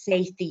terms of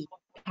safety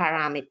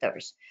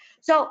parameters.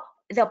 So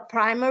the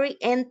primary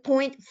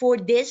endpoint for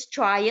this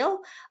trial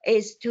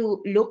is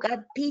to look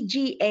at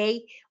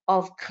PGA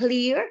of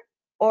clear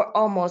or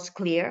almost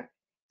clear,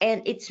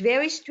 and it's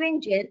very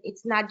stringent.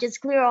 It's not just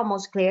clear,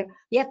 almost clear.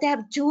 You have to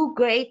have 2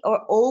 grade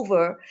or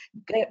over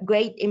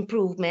grade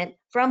improvement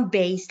from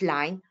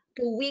baseline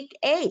to week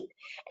 8.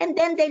 And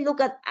then they look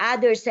at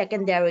other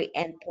secondary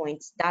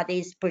endpoints, that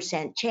is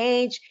percent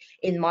change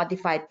in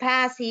modified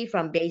PASI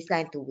from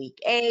baseline to week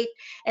 8.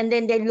 And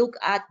then they look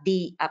at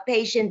the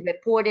patient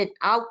reported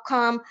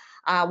outcome,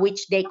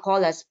 which they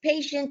call as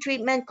patient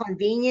treatment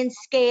convenience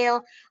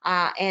scale,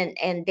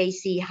 and they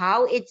see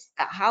how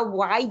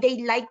why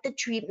they like the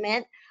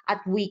treatment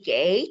at week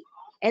 8.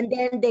 And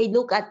then they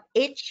look at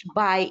itch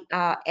by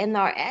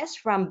NRS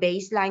from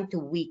baseline to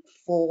week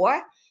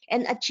 4,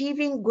 and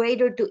achieving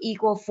greater to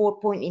equal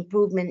 4-point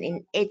improvement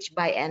in itch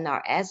by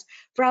NRS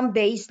from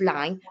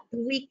baseline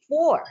to week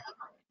 4.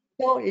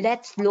 So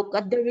let's look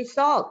at the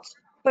results.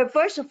 But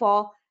first of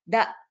all,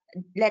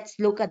 let's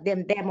look at the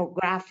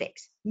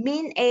demographics.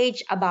 Mean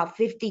age about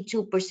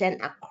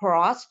 52%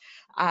 across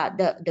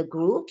the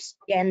groups.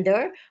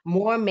 Gender,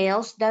 more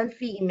males than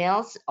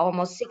females,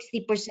 almost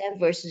 60%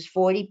 versus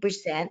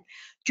 40%.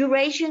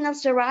 Duration of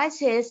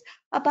psoriasis,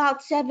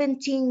 about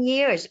 17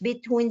 years,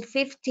 between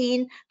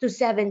 15 to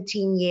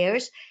 17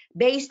 years.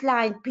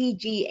 Baseline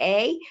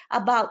PGA,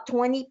 about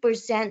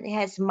 20%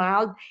 has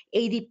mild,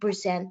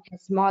 80%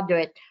 has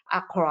moderate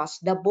across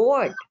the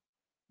board.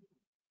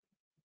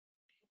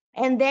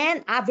 And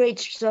then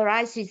average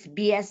psoriasis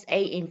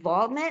BSA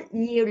involvement,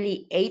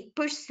 nearly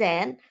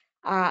 8%.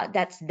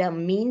 That's the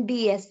mean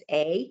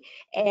BSA.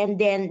 And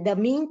then the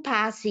mean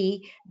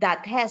PASI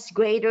that has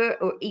greater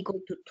or equal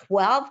to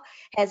 12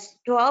 has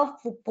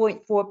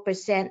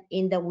 12.4%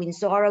 in the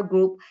Wynzora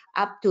group,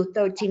 up to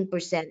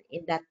 13%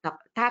 in the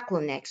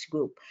Taclonex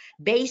group.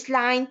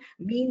 Baseline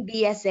mean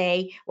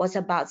BSA was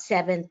about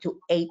 7 to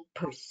 8%.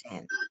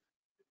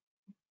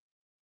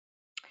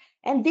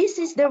 And this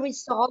is the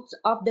results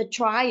of the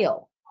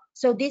trial.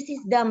 So this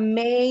is the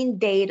main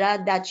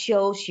data that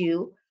shows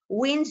you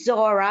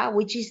Wynzora,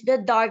 which is the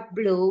dark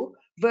blue,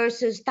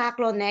 versus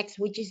Taclonex,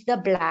 which is the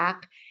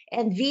black,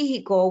 and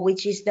vehicle,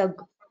 which is the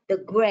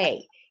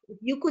gray.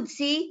 You could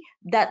see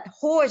that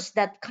horse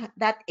that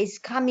is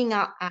coming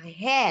out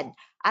ahead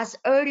as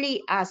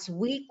early as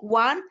week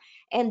 1.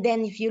 And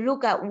then if you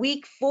look at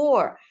week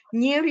 4,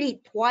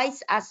 nearly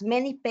twice as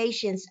many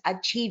patients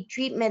achieve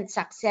treatment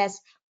success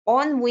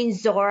on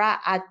Wynzora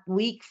at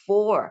week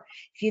 4.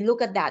 If you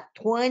look at that,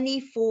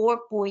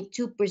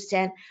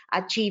 24.2%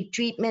 achieved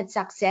treatment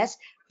success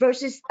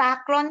versus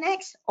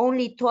Taclonex,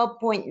 only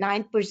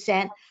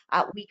 12.9%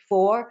 at week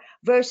 4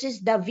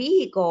 versus the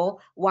vehicle,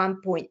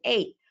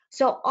 1.8.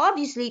 So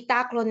obviously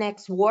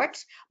Taclonex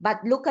works,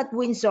 but look at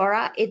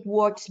Wynzora, it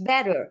works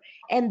better.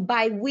 And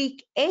by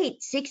week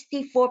 8,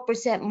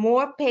 64%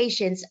 more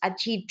patients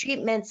achieved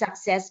treatment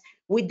success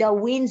with the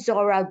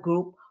Wynzora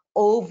group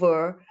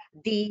over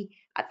the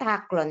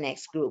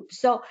Taclonex group.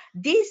 So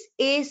this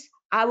is,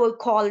 I will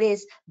call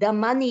this the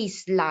money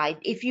slide.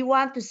 If you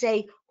want to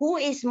say who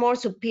is more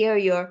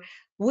superior,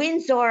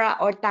 Wynzora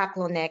or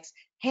Taclonex,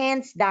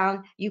 hands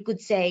down, you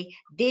could say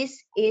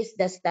this is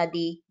the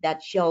study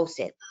that shows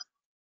it.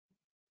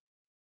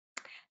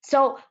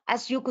 So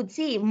as you could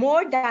see,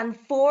 more than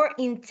 4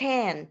 in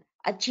 10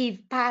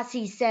 achieved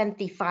PASI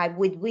 75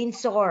 with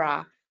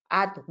Wynzora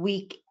at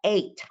week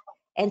 8.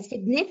 And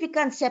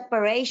significant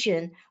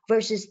separation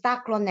versus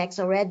Taclonex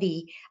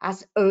already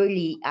as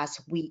early as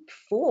week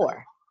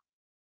 4.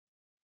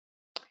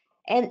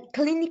 And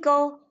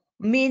clinical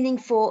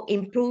meaningful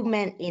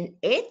improvement in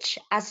itch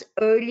as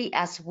early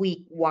as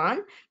week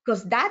 1,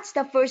 because that's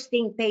the first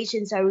thing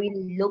patients are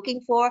really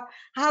looking for.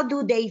 How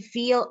do they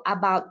feel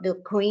about the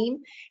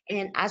cream?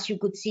 And as you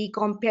could see,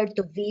 compared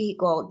to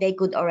vehicle, they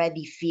could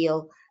already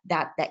feel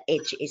that the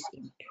itch is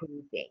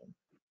improving.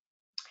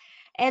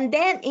 And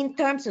then in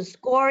terms of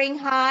scoring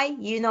high,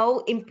 you know,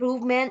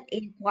 improvement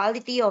in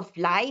quality of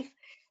life,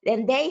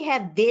 then they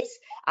have this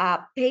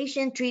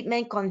patient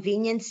treatment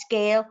convenience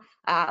scale,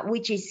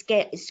 which is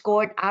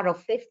scored out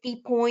of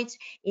 50 points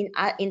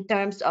in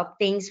terms of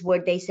things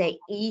where they say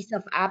ease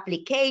of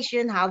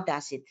application, how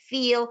does it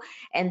feel,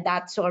 and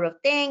that sort of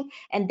thing.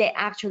 And they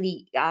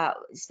actually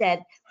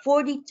said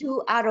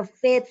 42 out of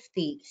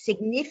 50,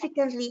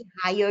 significantly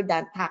higher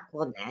than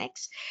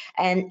Taclonex,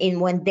 and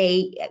when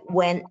they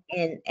went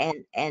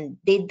and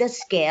did the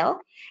scale,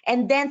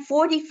 and then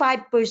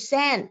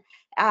 45%.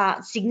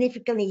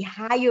 Significantly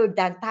higher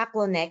than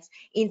Taclonex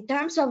in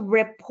terms of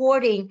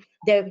reporting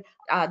their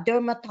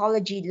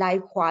dermatology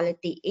life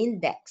quality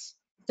index.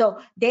 So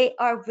they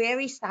are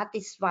very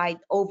satisfied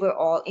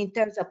overall in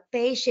terms of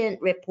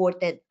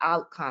patient-reported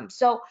outcomes.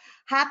 So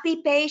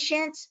happy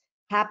patients,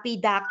 happy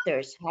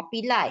doctors,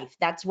 happy life.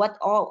 That's what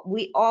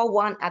we all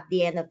want at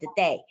the end of the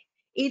day.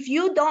 If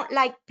you don't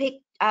like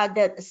pick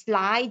the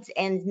slides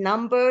and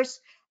numbers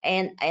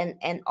and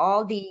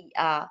all the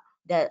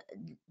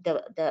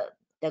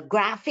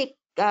graphic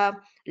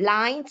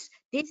lines,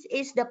 this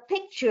is the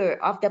picture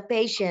of the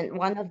patient,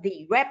 one of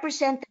the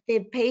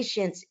representative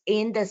patients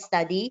in the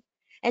study.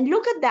 And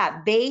look at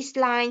that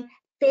baseline,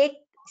 thick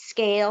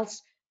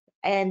scales.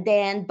 And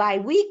then by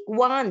week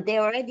 1,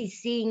 they're already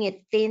seeing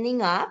it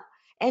thinning up.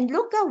 And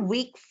look at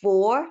week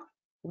 4,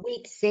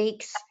 week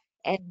 6,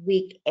 and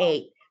week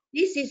 8.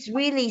 This is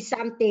really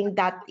something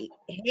that,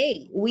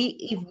 hey,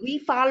 if we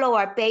follow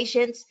our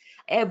patients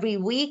every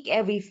week,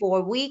 every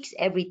 4 weeks,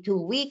 every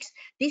 2 weeks,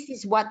 this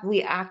is what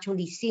we're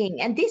actually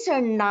seeing. And these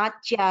are not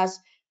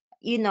just,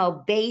 you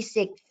know,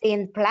 basic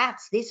thin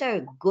plaques. These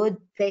are good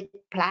thick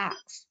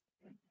plaques.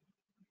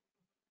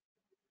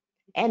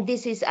 And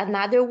this is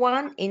another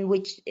one in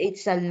which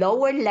it's a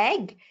lower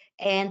leg,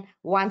 and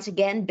once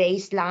again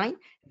baseline,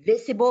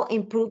 visible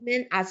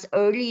improvement as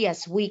early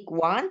as week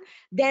 1,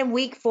 then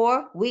week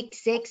 4, week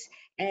 6,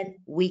 and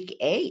week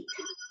 8.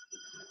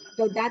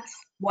 So that's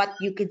what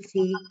you could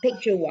see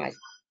picture wise.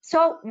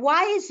 So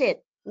why is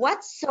it?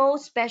 What's so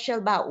special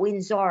about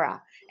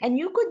Winzora? And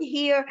you could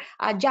hear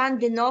John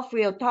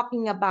Donofrio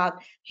talking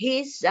about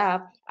his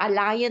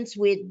alliance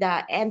with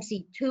the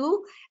MC2,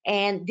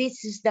 and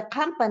this is the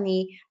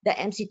company, the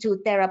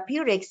MC2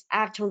 Therapeutics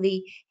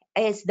actually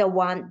is the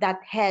one that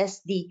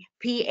has the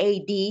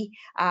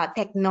PAD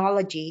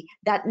technology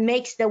that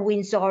makes the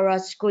Winzora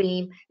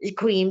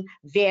cream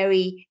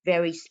very,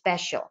 very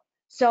special.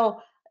 So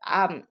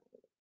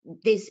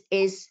this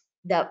is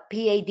the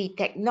PAD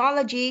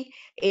technology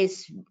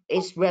is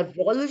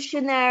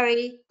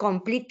revolutionary,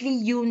 completely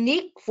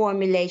unique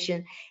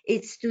formulation.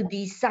 It's to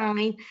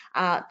design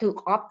to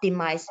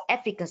optimize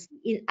efficacy.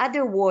 In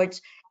other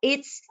words,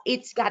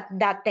 it's got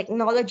that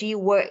technology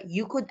where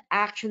you could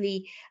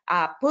actually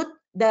put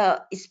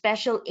the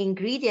special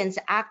ingredients,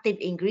 active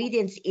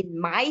ingredients in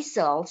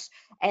micelles,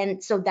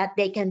 and so that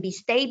they can be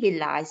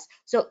stabilized.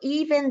 So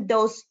even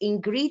those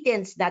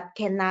ingredients that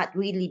cannot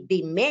really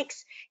be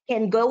mixed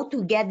can go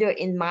together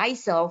in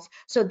micelles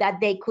so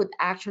that they could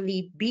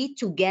actually be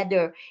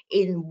together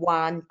in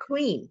one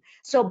cream.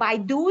 So by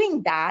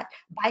doing that,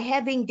 by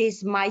having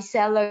this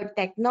micellar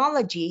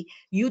technology,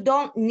 you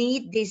don't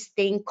need this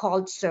thing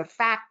called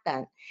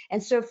surfactant.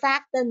 And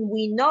surfactant,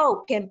 we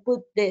know, can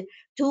put the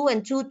 2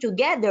 and 2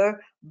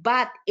 together,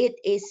 but it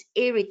is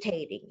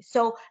irritating.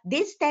 So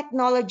this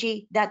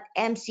technology that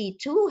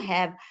MC2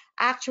 have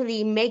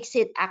actually makes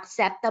it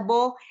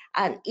acceptable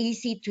and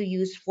easy to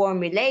use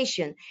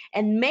formulation,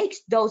 and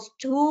makes those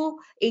 2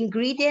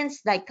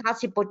 ingredients like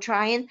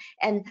calcipotriene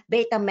and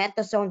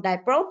betamethasone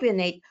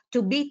dipropionate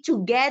to be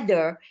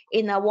together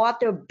in a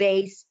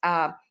water-based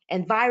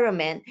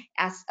environment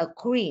as a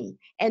cream.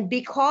 And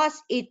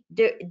because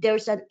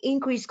there's an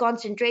increased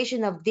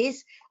concentration of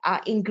these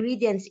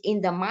ingredients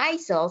in the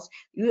micelles,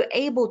 you're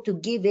able to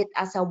give it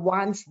as a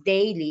once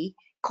daily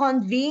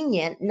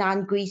convenient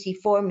non-greasy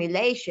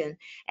formulation.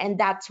 And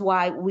that's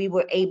why we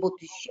were able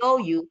to show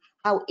you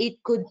how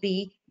it could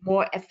be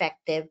more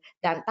effective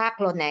than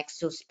Taclonex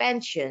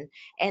suspension.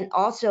 And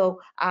also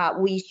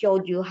we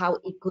showed you how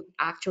it could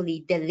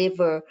actually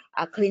deliver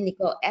a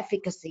clinical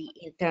efficacy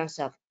in terms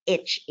of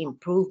itch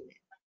improvement.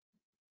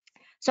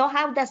 So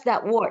how does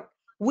that work?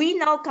 We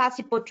know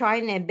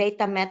calcipotriene and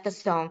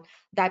betamethasone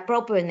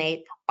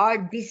dipropionate are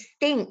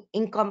distinct,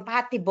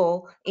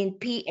 incompatible in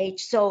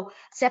pH. So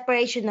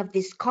separation of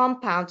these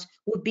compounds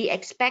would be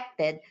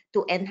expected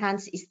to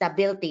enhance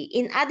stability.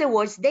 In other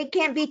words, they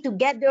can't be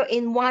together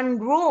in one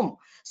room.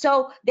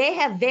 So they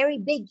have very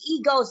big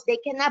egos. They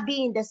cannot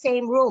be in the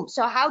same room.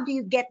 So how do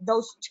you get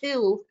those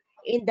 2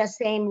 in the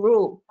same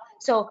room?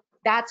 So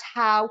that's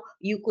how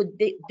you could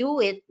do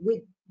it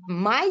with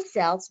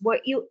micelles, where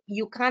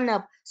you kind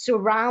of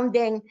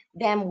surrounding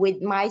them with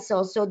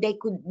micelles so they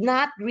could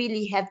not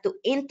really have to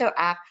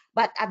interact,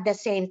 but at the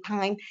same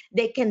time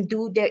they can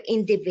do their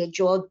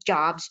individual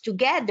jobs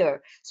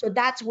together. So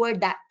that's where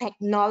that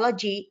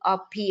technology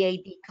of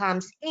PAD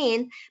comes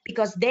in,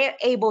 because they're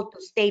able to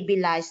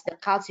stabilize the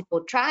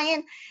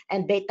calcipotriene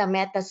and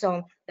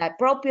betamethasone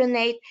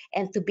dipropionate,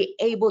 and to be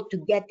able to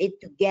get it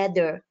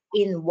together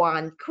in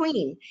one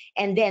cream,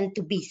 and then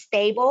to be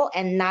stable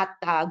and not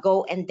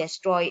go and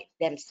destroy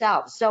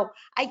themselves. So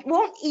I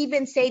won't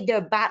even say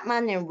they're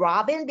Batman and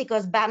Robin,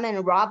 because Batman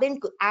and Robin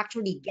could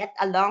actually get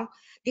along.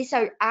 These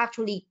are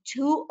actually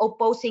 2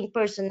 opposing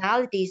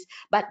personalities,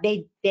 but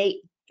they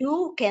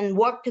 2 can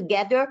work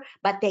together,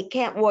 but they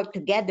can't work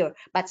together.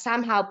 But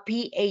somehow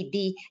PAD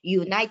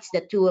unites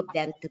the 2 of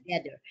them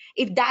together.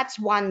 If that's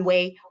one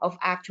way of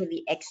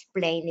actually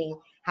explaining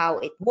how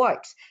it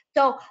works.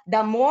 So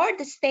the more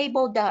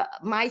stable the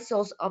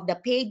micelles of the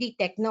PAD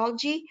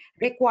technology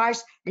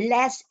requires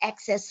less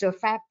excess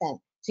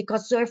surfactant,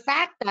 because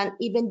surfactant,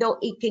 even though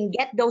it can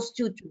get those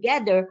 2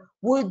 together,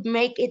 would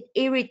make it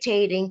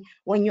irritating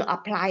when you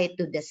apply it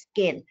to the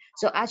skin.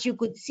 So as you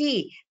could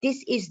see,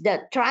 this is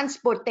the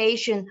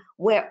transportation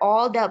where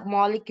all the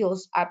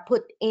molecules are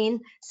put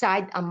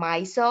inside a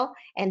micelle,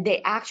 and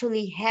they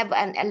actually have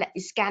an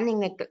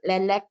scanning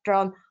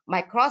electron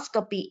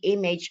microscopy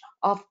image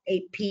of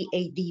a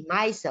PAD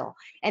micelle.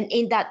 And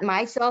in that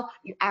micelle,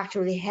 you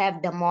actually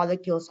have the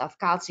molecules of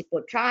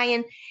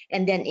calcipotriene,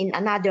 and then in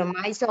another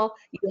micelle,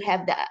 you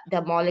have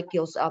the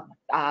molecules of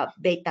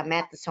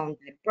betamethasone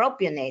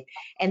dipropionate.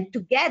 And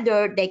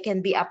together, they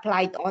can be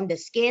applied on the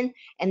skin,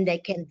 and they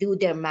can do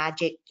their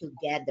magic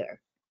together.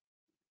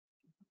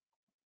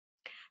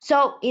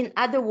 So in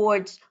other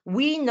words,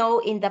 we know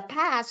in the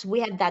past we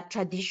had that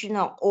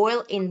traditional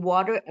oil in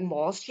water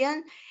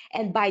emulsion.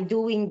 And by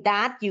doing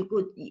that, you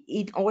could,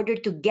 in order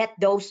to get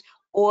those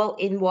oil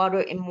in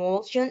water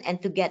emulsion and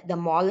to get the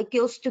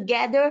molecules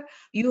together,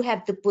 you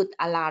have to put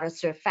a lot of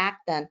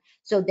surfactant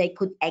so they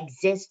could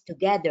exist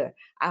together.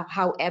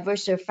 However,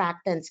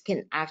 surfactants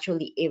can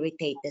actually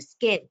irritate the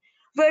skin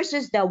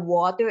versus the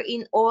water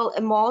in oil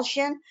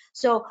emulsion.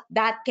 So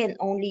that can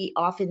only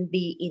often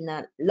be in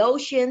a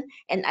lotion.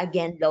 And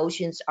again,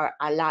 lotions are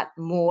a lot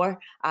more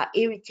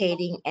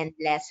irritating and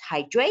less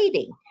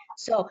hydrating.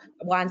 So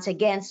once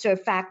again,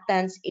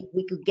 surfactants, if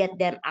we could get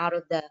them out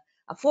of the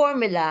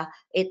formula,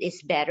 it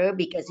is better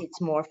because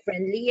it's more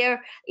friendlier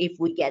if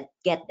we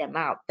get them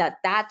out.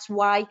 That's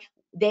why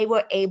they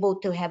were able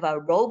to have a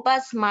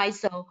robust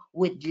micelle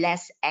with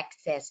less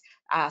excess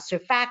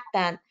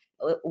surfactant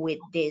with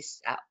this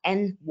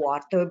and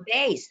water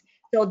base.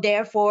 So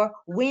therefore,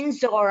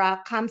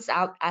 Winzora comes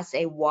out as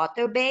a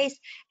water base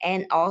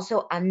and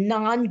also a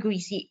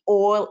non-greasy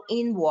oil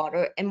in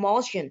water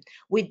emulsion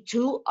with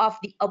two of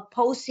the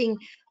opposing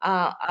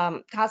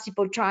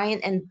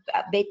calcipotriene and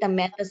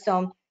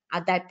betamethasone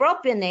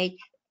dipropionate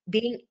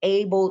being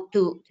able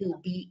to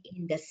be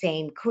in the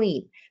same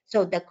cream.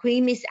 So the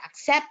cream is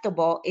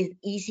acceptable, is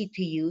easy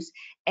to use,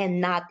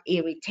 and not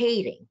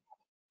irritating.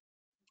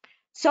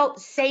 So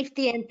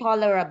safety and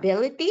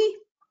tolerability,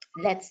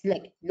 let's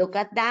look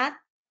at that.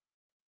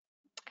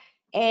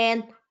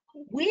 And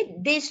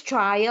with this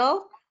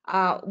trial,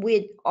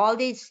 with all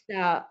this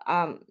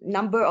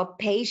number of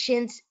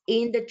patients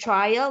in the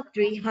trial,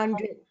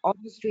 300,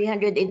 almost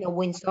 300 in the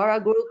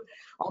Winzora group,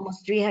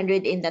 almost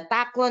 300 in the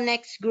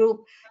Taclonex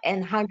group,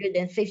 and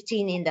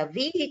 115 in the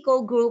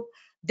vehicle group,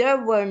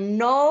 there were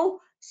no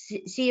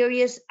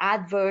serious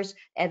adverse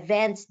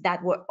events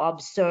that were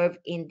observed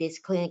in this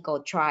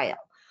clinical trial.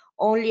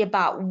 Only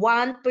about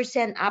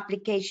 1%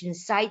 application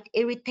site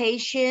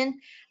irritation,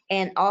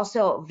 and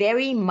also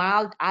very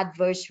mild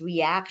adverse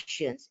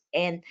reactions,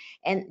 and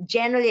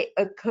generally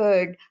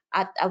occurred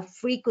at a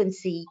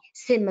frequency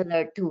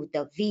similar to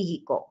the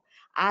vehicle.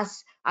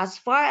 As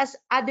far as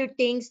other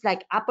things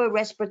like upper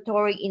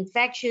respiratory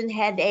infection,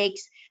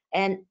 headaches,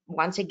 and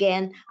once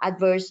again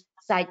adverse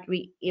site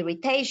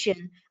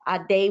irritation,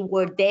 they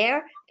were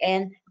there,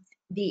 and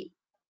the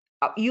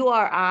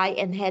URI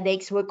and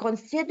headaches were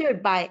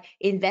considered by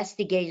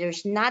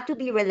investigators not to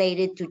be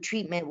related to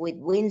treatment with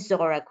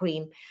Winzora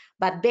cream,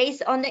 but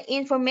based on the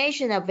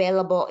information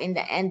available in the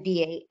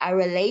NDA, a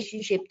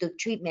relationship to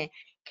treatment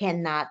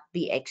cannot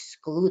be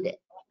excluded.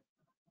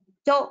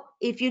 So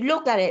if you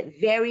look at it,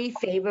 very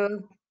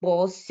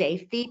favorable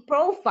safety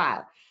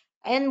profile.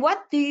 And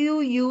what do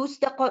you use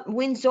the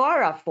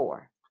Winzora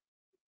for?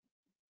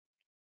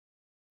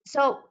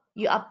 So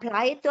you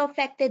apply it to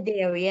affected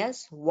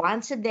areas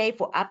once a day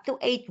for up to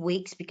 8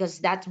 weeks, because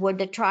that's where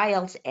the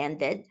trials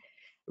ended.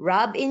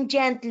 Rub in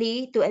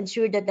gently to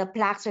ensure that the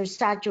plaques are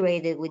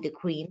saturated with the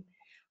cream.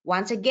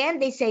 Once again,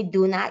 they say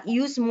do not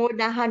use more than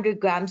 100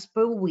 grams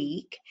per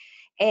week,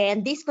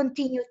 and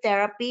discontinue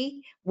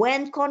therapy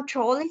when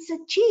control is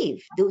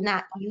achieved. Do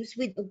not use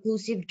with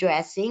occlusive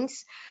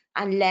dressings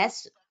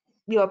unless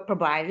your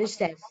provider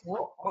says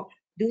so.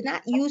 Do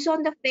not use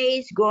on the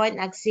face, groin,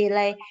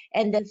 axilla,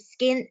 and the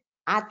skin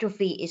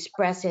atrophy is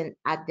present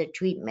at the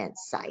treatment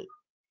site.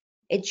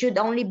 It should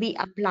only be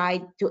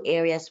applied to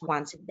areas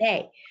once a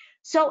day.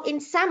 So in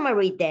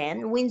summary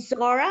then,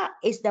 Winzora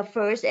is the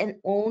first and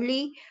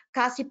only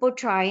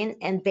calcipotriene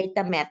and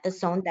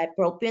betamethasone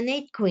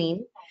dipropionate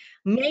cream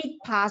made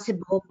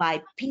possible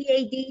by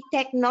PAD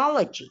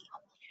technology.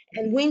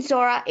 And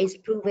Winzora is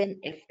proven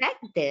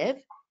effective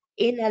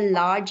in a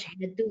large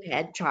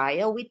head-to-head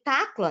trial with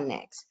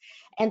Taclonex.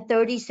 And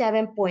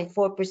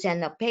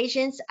 37.4% of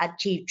patients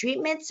achieved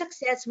treatment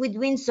success with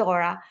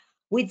Winzora,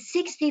 with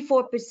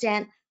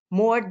 64%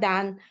 more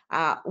than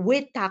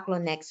with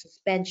Taclonex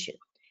suspension.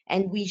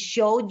 And we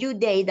showed you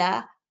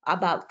data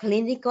about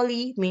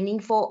clinically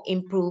meaningful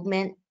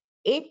improvement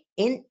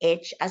in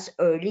itch as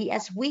early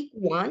as week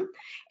 1,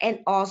 and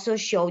also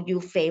showed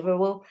you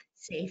favorable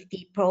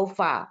safety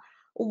profile.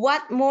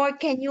 What more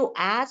can you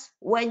ask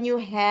when you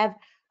have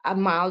a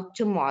mild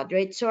to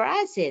moderate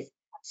psoriasis?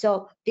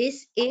 So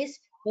this is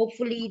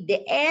hopefully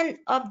the end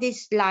of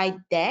this slide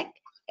deck,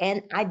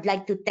 and I'd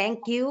like to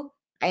thank you.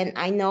 And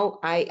I know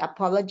I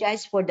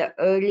apologize for the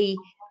early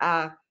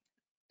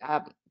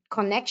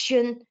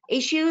connection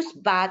issues,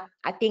 but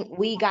I think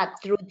we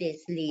got through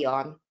this,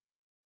 Leon.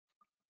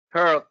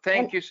 Pearl,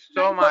 thank you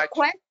so much.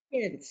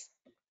 Questions.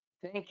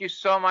 Thank you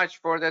so much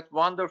for that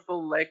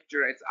wonderful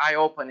lecture. It's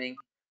eye-opening.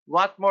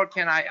 What more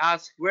can I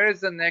ask? Where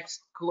is the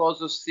next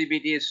closest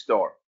CBD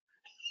store?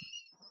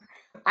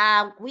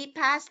 We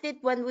passed it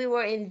when we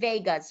were in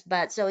Vegas,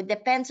 but so it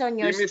depends on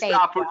your You missed state. the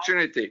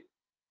opportunity.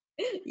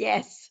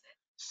 Yes.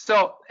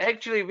 So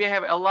actually, we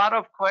have a lot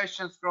of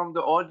questions from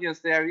the audience.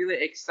 They are really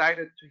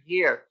excited to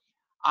hear.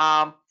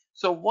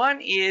 So one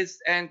is,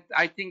 and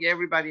I think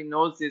everybody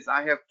knows this,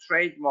 I have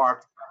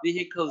trademarked,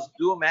 vehicles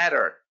do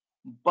matter,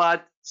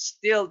 but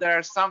still there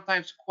are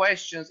sometimes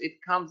questions. It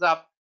comes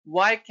up,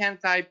 why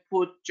can't I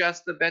put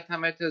just the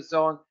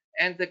betamethasone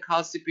and the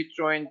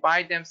calcipotriene,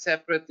 buy them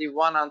separately,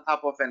 one on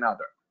top of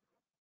another?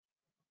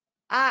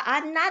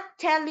 I'm not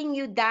telling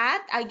you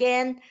that.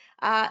 Again,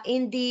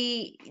 in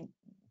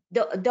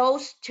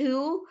those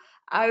two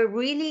are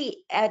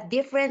really at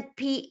different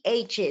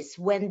pHs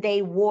when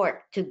they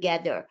work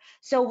together.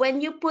 So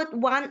when you put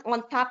one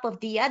on top of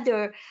the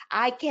other,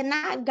 I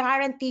cannot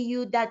guarantee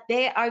you that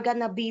they are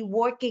gonna be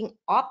working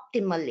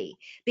optimally,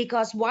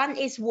 because one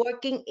is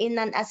working in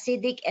an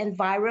acidic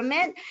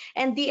environment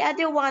and the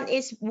other one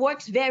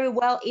works very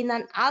well in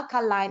an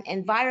alkaline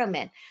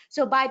environment.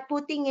 So by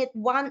putting it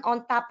one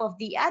on top of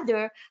the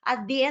other,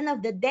 at the end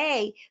of the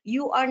day,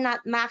 you are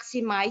not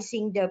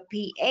maximizing their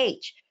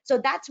pH. So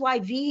that's why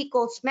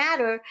vehicles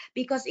matter,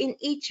 because in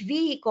each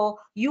vehicle,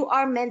 you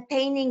are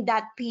maintaining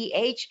that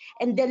pH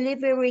and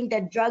delivering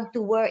the drug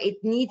to where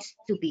it needs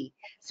to be.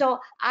 So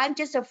I'm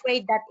just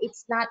afraid that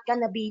it's not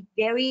going to be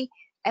very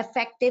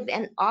effective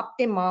and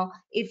optimal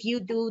if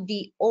you do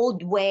the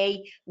old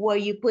way where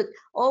you put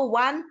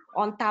one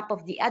on top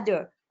of the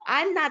other.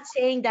 I'm not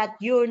saying that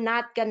you're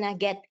not going to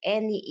get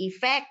any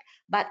effect,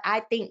 but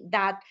I think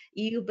that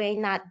you may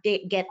not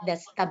get the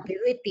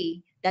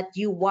stability that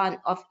you want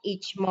of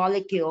each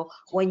molecule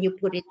when you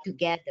put it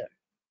together.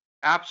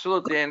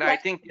 Absolutely. And I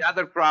think the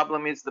other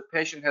problem is the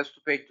patient has to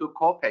pay 2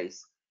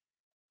 copays.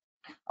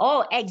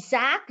 Oh,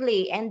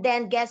 exactly. And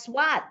then guess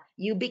what?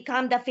 You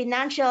become the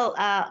financial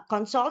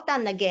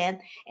consultant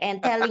again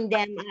and telling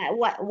them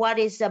what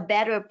is a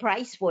better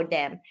price for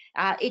them.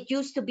 It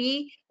used to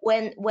be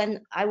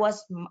when I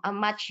was a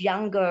much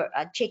younger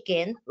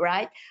chicken,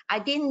 right? I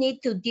didn't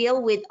need to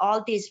deal with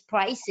all these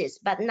prices,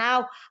 but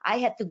now I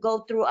have to go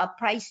through a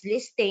price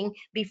listing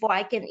before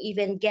I can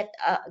even get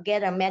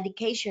a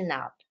medication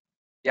out.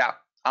 Yeah,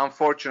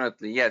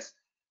 unfortunately, yes.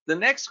 The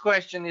next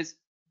question is,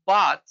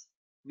 but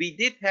we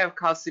did have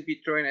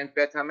calcipotriene and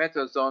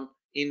betamethasone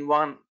in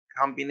one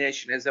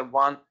combination as a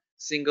one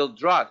single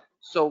drug.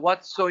 So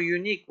what's so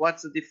unique?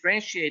 What's the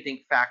differentiating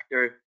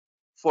factor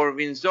for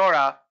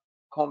Wynzora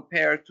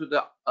compared to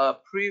the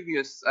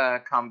previous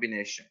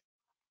combination?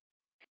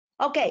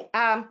 Okay,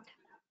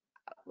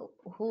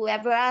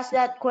 whoever asked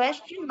that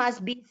question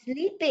must be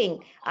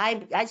sleeping.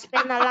 I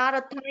spend a lot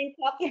of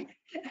time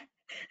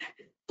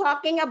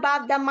talking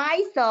about the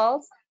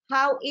micelles,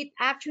 how it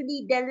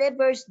actually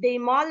delivers the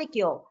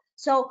molecule.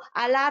 So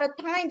a lot of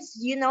times,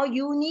 you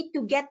need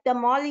to get the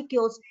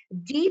molecules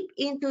deep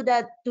into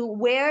to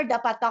where the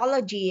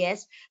pathology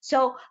is.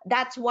 So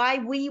that's why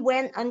we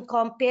went and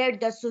compared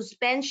the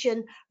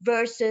suspension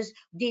versus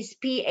this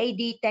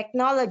PAD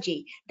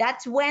technology.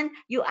 That's when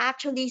you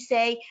actually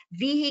say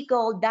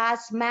vehicle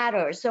does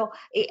matter. So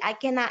I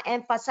cannot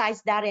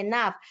emphasize that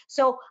enough.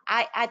 So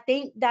I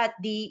think that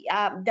the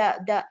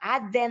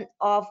advent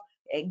of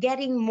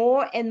getting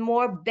more and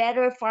more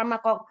better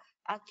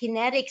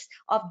pharmacokinetics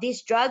of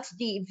these drugs,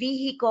 the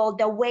vehicle,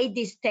 the way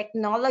this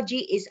technology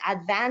is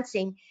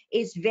advancing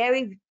is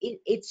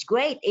it's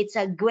great. It's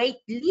a great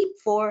leap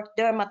for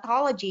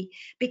dermatology,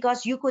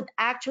 because you could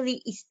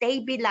actually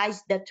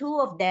stabilize the two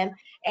of them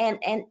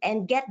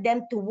and get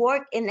them to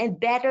work in a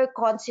better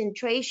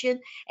concentration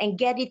and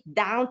get it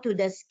down to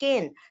the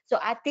skin. So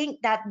I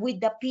think that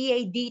with the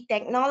PAD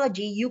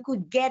technology, you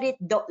could get it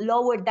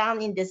lower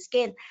down in the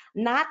skin,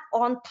 not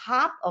on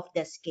top of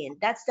the skin.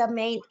 That's the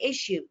main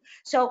issue.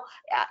 So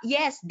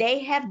yes,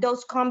 they have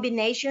those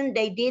combinations.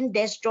 They didn't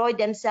destroy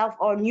themselves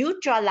or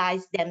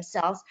neutralize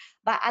themselves,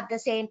 but at the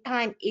same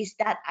time, is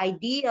that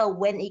ideal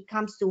when it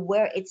comes to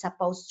where it's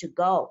supposed to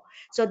go?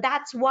 So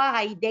that's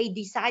why they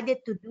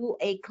decided to do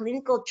a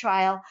clinical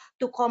trial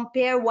to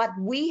compare what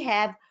we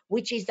have,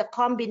 which is the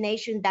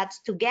combination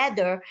that's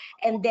together,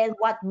 and then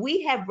what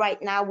we have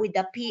right now with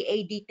the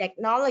PAD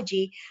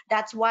technology.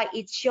 That's why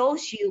it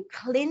shows you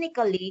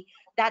clinically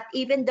that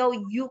even though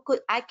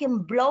I can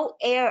blow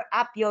air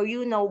up your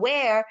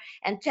where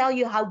and tell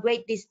you how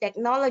great this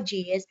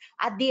technology is,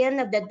 at the end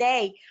of the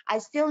day, I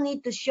still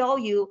need to show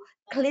you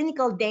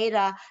clinical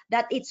data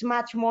that it's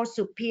much more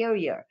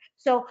superior.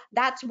 So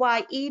that's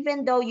why,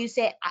 even though you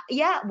say,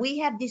 yeah, we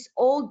have this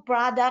old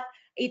product,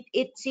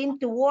 it seemed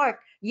to work.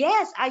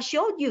 Yes, I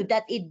showed you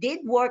that it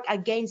did work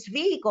against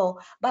vehicle,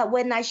 but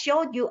when I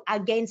showed you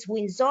against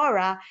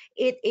Wynzora,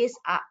 it is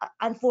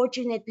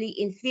unfortunately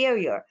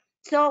inferior.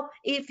 So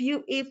if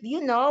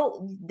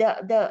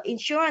the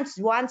insurance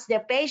wants their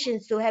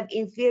patients to have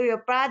inferior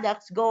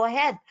products, go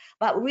ahead.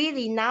 But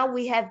really, now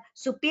we have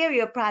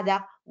superior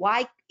product.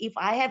 Why? If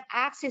I have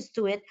access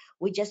to it,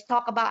 we just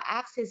talk about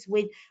access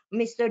with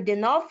Mr.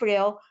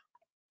 Donofrio,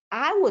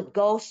 I would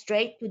go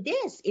straight to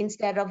this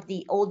instead of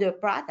the older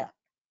product.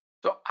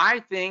 So I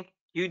think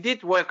you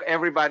did wake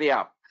everybody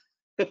up.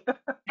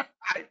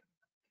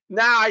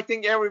 Now I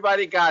think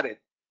everybody got it.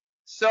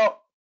 So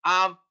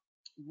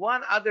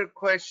one other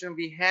question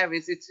we have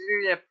is, it's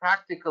really a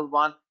practical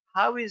one.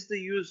 How is the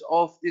use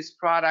of this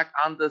product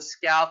on the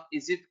scalp?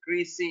 Is it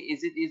greasy?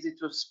 Is it easy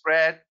to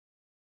spread?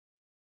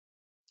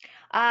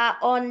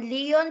 On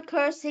Leon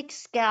Kircik's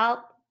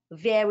scalp,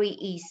 very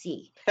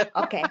easy.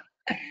 Okay.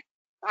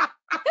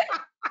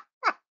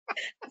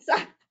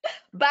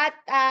 But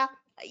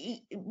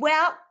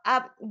well,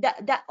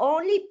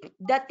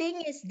 the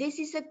thing is, this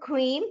is a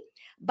cream,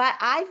 but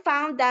I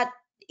found that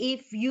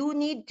if you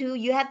need to,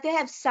 you have to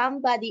have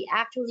somebody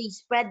actually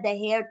spread the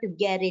hair to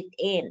get it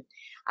in.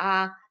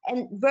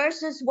 And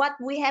versus what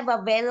we have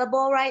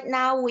available right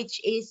now,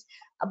 which is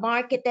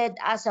marketed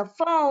as a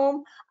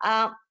foam.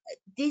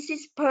 This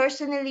is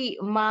personally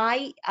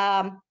my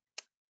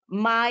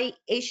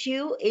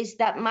issue is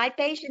that my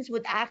patients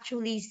would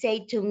actually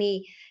say to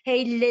me,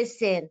 "Hey,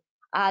 listen,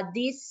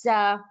 this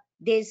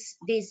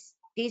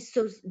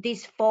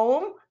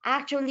foam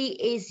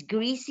actually is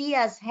greasy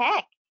as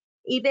heck,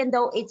 even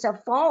though it's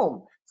a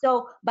foam.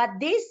 So, but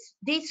this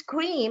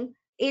cream,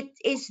 it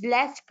is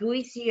less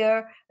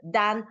greasier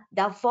than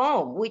the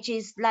foam, which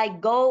is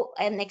like, go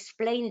and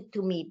explain it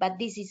to me." But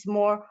this is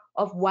more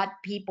of what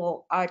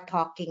people are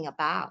talking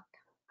about.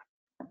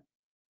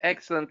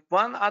 Excellent.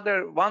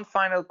 One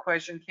final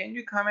question. Can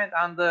you comment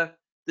on the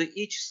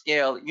itch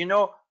scale? You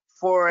know,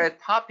 for a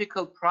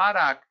topical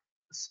product,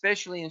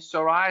 especially in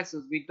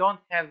psoriasis, we don't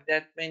have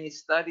that many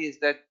studies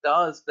that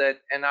does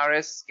that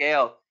NRS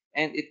scale,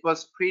 and it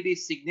was pretty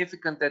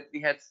significant that we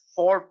had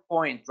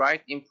 4-point,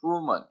 right,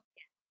 improvement.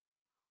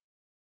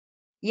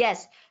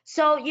 Yes.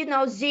 So,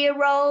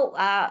 0,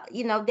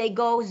 they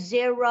go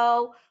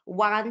 0,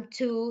 1,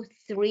 2,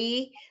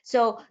 3.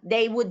 So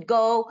they would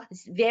go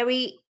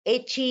very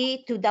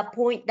itchy to the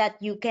point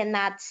that you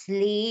cannot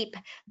sleep,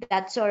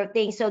 that sort of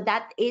thing. So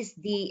that is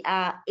the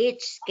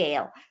itch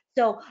scale.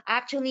 So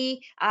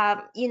actually,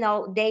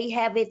 they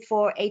have it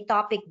for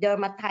atopic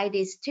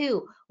dermatitis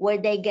too, where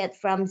they get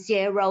from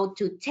 0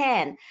 to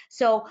 10.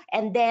 So,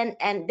 and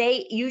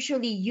they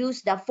usually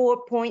use the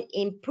 4-point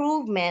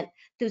improvement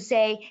to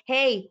say,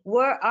 hey,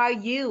 where are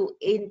you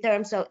in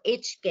terms of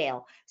itch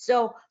scale?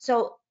 So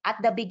at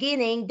the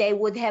beginning, they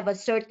would have a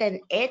certain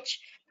itch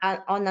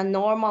on a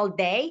normal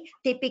day.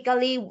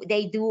 Typically,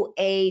 they do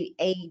a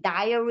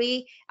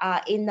diary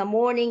in the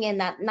morning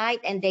and at night,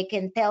 and they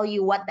can tell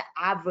you what the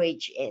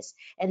average is.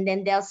 And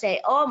then they'll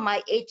say, oh,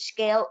 my itch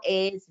scale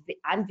is,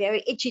 I'm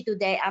very itchy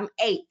today, I'm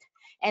 8.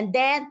 And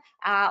then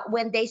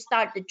when they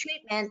start the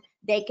treatment,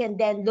 they can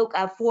then look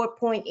at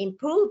 4-point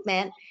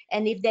improvement.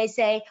 And if they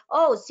say,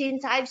 oh,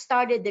 since I've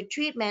started the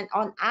treatment,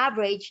 on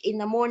average in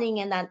the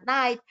morning and at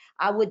night,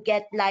 I would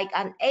get like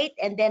an 8,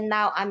 and then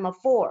now I'm a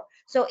 4.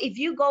 So if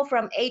you go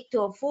from 8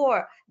 to a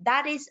 4,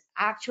 that is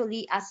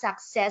actually a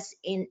success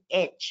in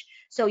itch.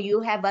 So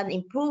you have an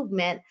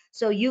improvement.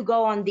 So you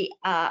go on the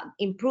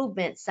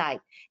improvement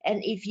side.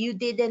 And if you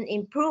didn't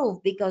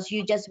improve because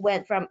you just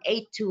went from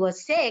 8 to a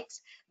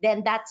 6,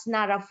 then that's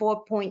not a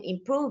 4-point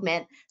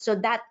improvement. So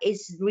that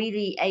is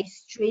really a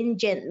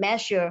stringent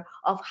measure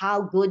of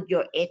how good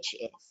your itch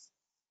is.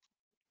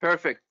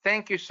 Perfect.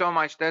 Thank you so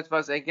much. That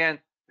was, again,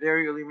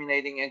 very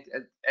illuminating and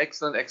an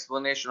excellent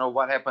explanation of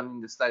what happened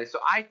in the study. So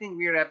I think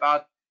we're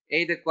about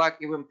 8 o'clock,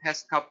 even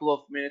past a couple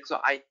of minutes. So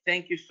I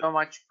thank you so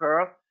much,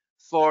 Pearl,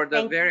 for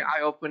the very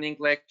eye-opening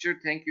lecture.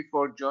 Thank you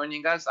for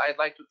joining us. I'd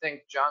like to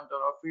thank John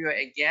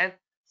Donofrio again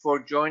for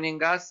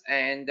joining us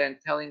and then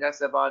telling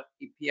us about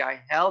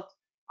EPI Health.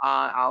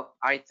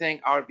 I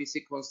thank our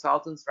BC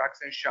consultants,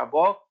 Roxanne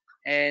Chabot,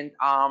 and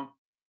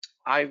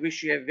I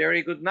wish you a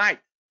very good night.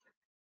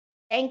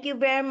 Thank you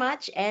very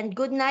much, and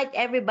good night,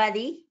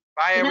 everybody.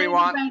 Bye, Good night,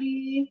 everyone.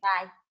 everybody.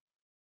 Bye.